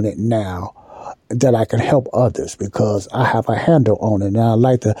on it now, that I can help others because I have a handle on it. And I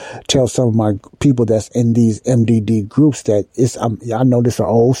like to tell some of my people that's in these MDD groups that I know this is an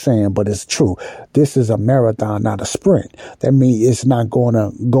old saying, but it's true. This is a marathon, not a sprint. That means it's not going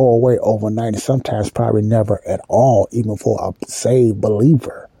to go away overnight, and sometimes probably never at all, even for a saved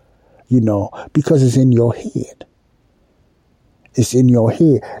believer, because it's in your head. It's in your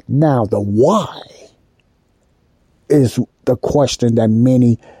head. Now, the why is the question that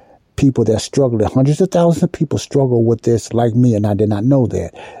many people that struggle, hundreds of thousands of people struggle with this like me, and I did not know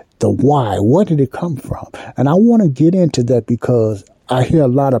that. The why, where did it come from? And I want to get into that because I hear a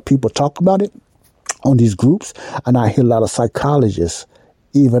lot of people talk about it on these groups, and I hear a lot of psychologists,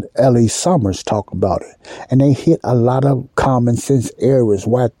 even Ellie Summers, talk about it. And they hit a lot of common sense areas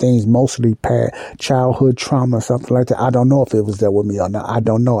why things mostly past childhood trauma or something like that. I don't know if it was there with me or not. I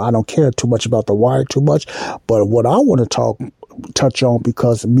don't know. I don't care too much about the why too much. But what I want to touch on,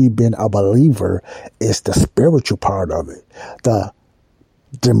 because me being a believer, is the spiritual part of it, the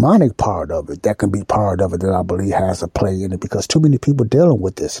demonic part of it that can be part of it, that I believe has a play in it, because too many people dealing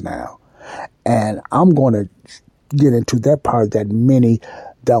with this now. And I'm going to get into that part that many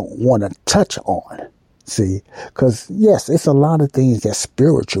don't want to touch on. See, because yes, it's a lot of things that's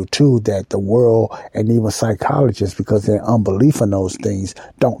spiritual too, that the world and even psychologists, because their unbelief in those things,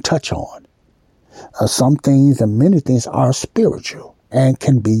 don't touch on. Some things and many things are spiritual and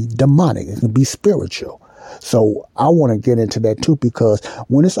can be demonic. It can be spiritual. So I want to get into that too, because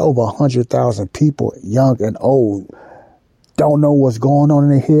when it's over 100,000 people, young and old, don't know what's going on in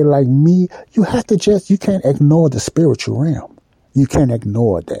their head like me, you can't ignore the spiritual realm. You can't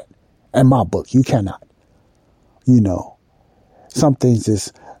ignore that. In my book, you cannot. Some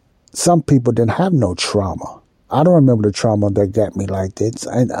people didn't have no trauma. I don't remember the trauma that got me like this.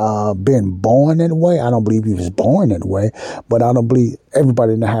 And being born that way, I don't believe he was born that way, but I don't believe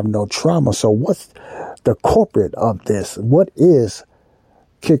everybody didn't have no trauma. So what's the corporate of this? What is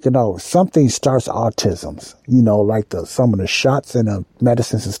kicking off? Something starts autisms, like some of the shots and the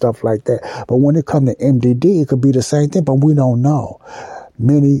medicines and stuff like that. But when it comes to MDD, it could be the same thing, but we don't know.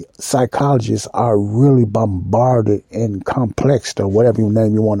 Many psychologists are really bombarded and complex, or whatever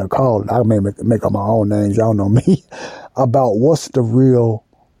name you want to call it. I may make up my own names, y'all know me, about what's the real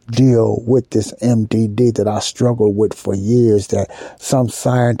deal with this MDD that I struggled with for years, that some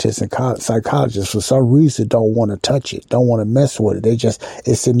scientists and psychologists for some reason don't want to touch it, don't want to mess with it.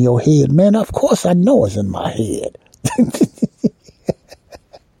 It's in your head. Man, of course I know it's in my head.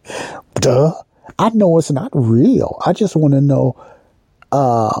 Duh. I know it's not real. I just want to know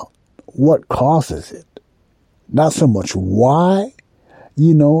what causes it. Not so much why.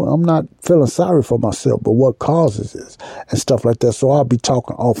 I'm not feeling sorry for myself, but what causes this and stuff like that. So I'll be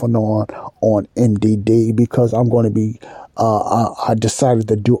talking off and on MDD, because I'm going to be, I decided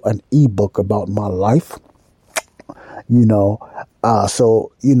to do an ebook about my life,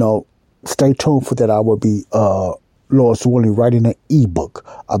 so, stay tuned for that. I will be, Lord's willing, writing an ebook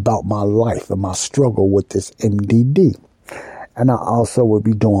about my life and my struggle with this MDD. And I also will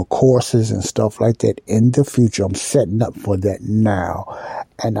be doing courses and stuff like that in the future. I'm setting up for that now.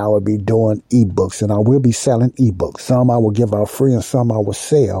 And I will be doing ebooks, and I will be selling ebooks. Some I will give out free and some I will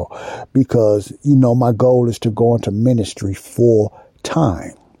sell, because, my goal is to go into ministry full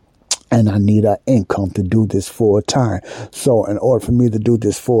time. And I need an income to do this full time. So in order for me to do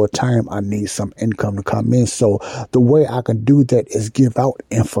this full time, I need some income to come in. So the way I can do that is give out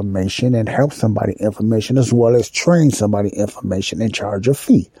information and help somebody information, as well as train somebody information and charge a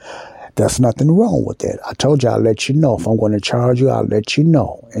fee. There's nothing wrong with that. I told you I'll let you know. If I'm going to charge you, I'll let you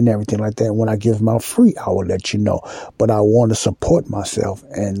know, and everything like that. When I give them out free, I will let you know. But I want to support myself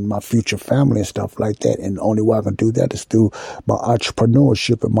and my future family and stuff like that. And the only way I can do that is through my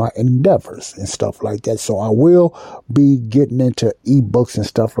entrepreneurship and my endeavors and stuff like that. So I will be getting into ebooks and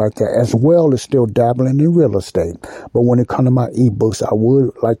stuff like that, as well as still dabbling in real estate. But when it comes to my ebooks, I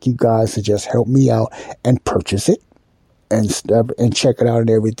would like you guys to just help me out and purchase it and stuff, and check it out and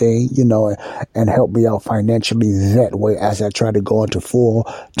everything, and help me out financially that way, as I try to go into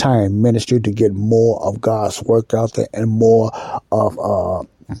full-time ministry to get more of God's work out there and more of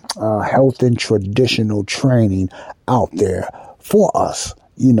health and traditional training out there for us,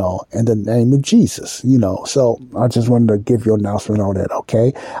 in the name of Jesus, So I just wanted to give you an announcement on that,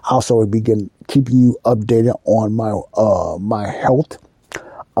 okay? I also will be keeping you updated on my health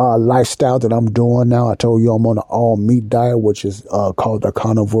lifestyle that I'm doing now. I told you I'm on an all meat diet, which is called the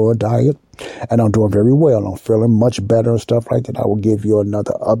carnivore diet. And I'm doing very well. I'm feeling much better and stuff like that. I will give you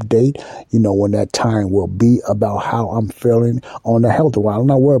another update, when that time will be, about how I'm feeling on the health wise. I'm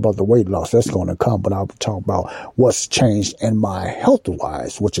not worried about the weight loss. That's going to come, but I'll talk about what's changed in my health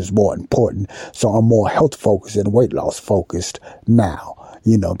wise, which is more important. So I'm more health focused and weight loss focused now,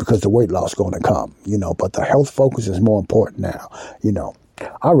 because the weight loss is going to come, but the health focus is more important now,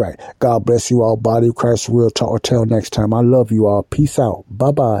 All right. God bless you all. Body of Christ, real talk. Till next time. I love you all. Peace out.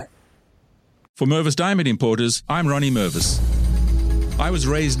 Bye-bye. For Mervis Diamond Importers, I'm Ronnie Mervis. I was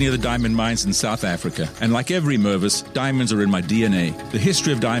raised near the diamond mines in South Africa, and like every Mervis, diamonds are in my DNA. The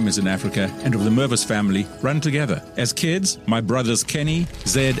history of diamonds in Africa and of the Mervis family run together. As kids, my brothers Kenny,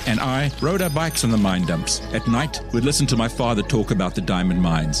 Zed, and I rode our bikes on the mine dumps. At night, we'd listen to my father talk about the diamond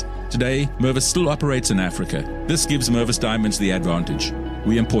mines. Today, Mervis still operates in Africa. This gives Mervis Diamonds the advantage.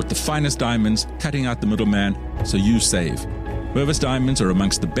 We import the finest diamonds, cutting out the middleman, so you save. Mervis Diamonds are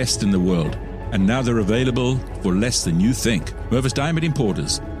amongst the best in the world. And now they're available for less than you think. Mervis Diamond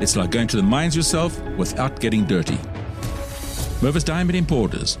Importers. It's like going to the mines yourself without getting dirty. Mervis Diamond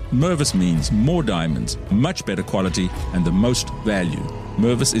Importers. Mervis means more diamonds, much better quality, and the most value.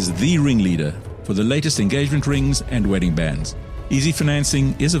 Mervis is the ringleader for the latest engagement rings and wedding bands. Easy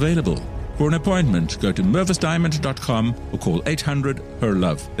financing is available. For an appointment, go to mervisdiamond.com or call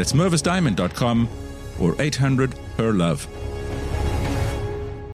 800-HER-LOVE. That's mervisdiamond.com or 800-HER-LOVE.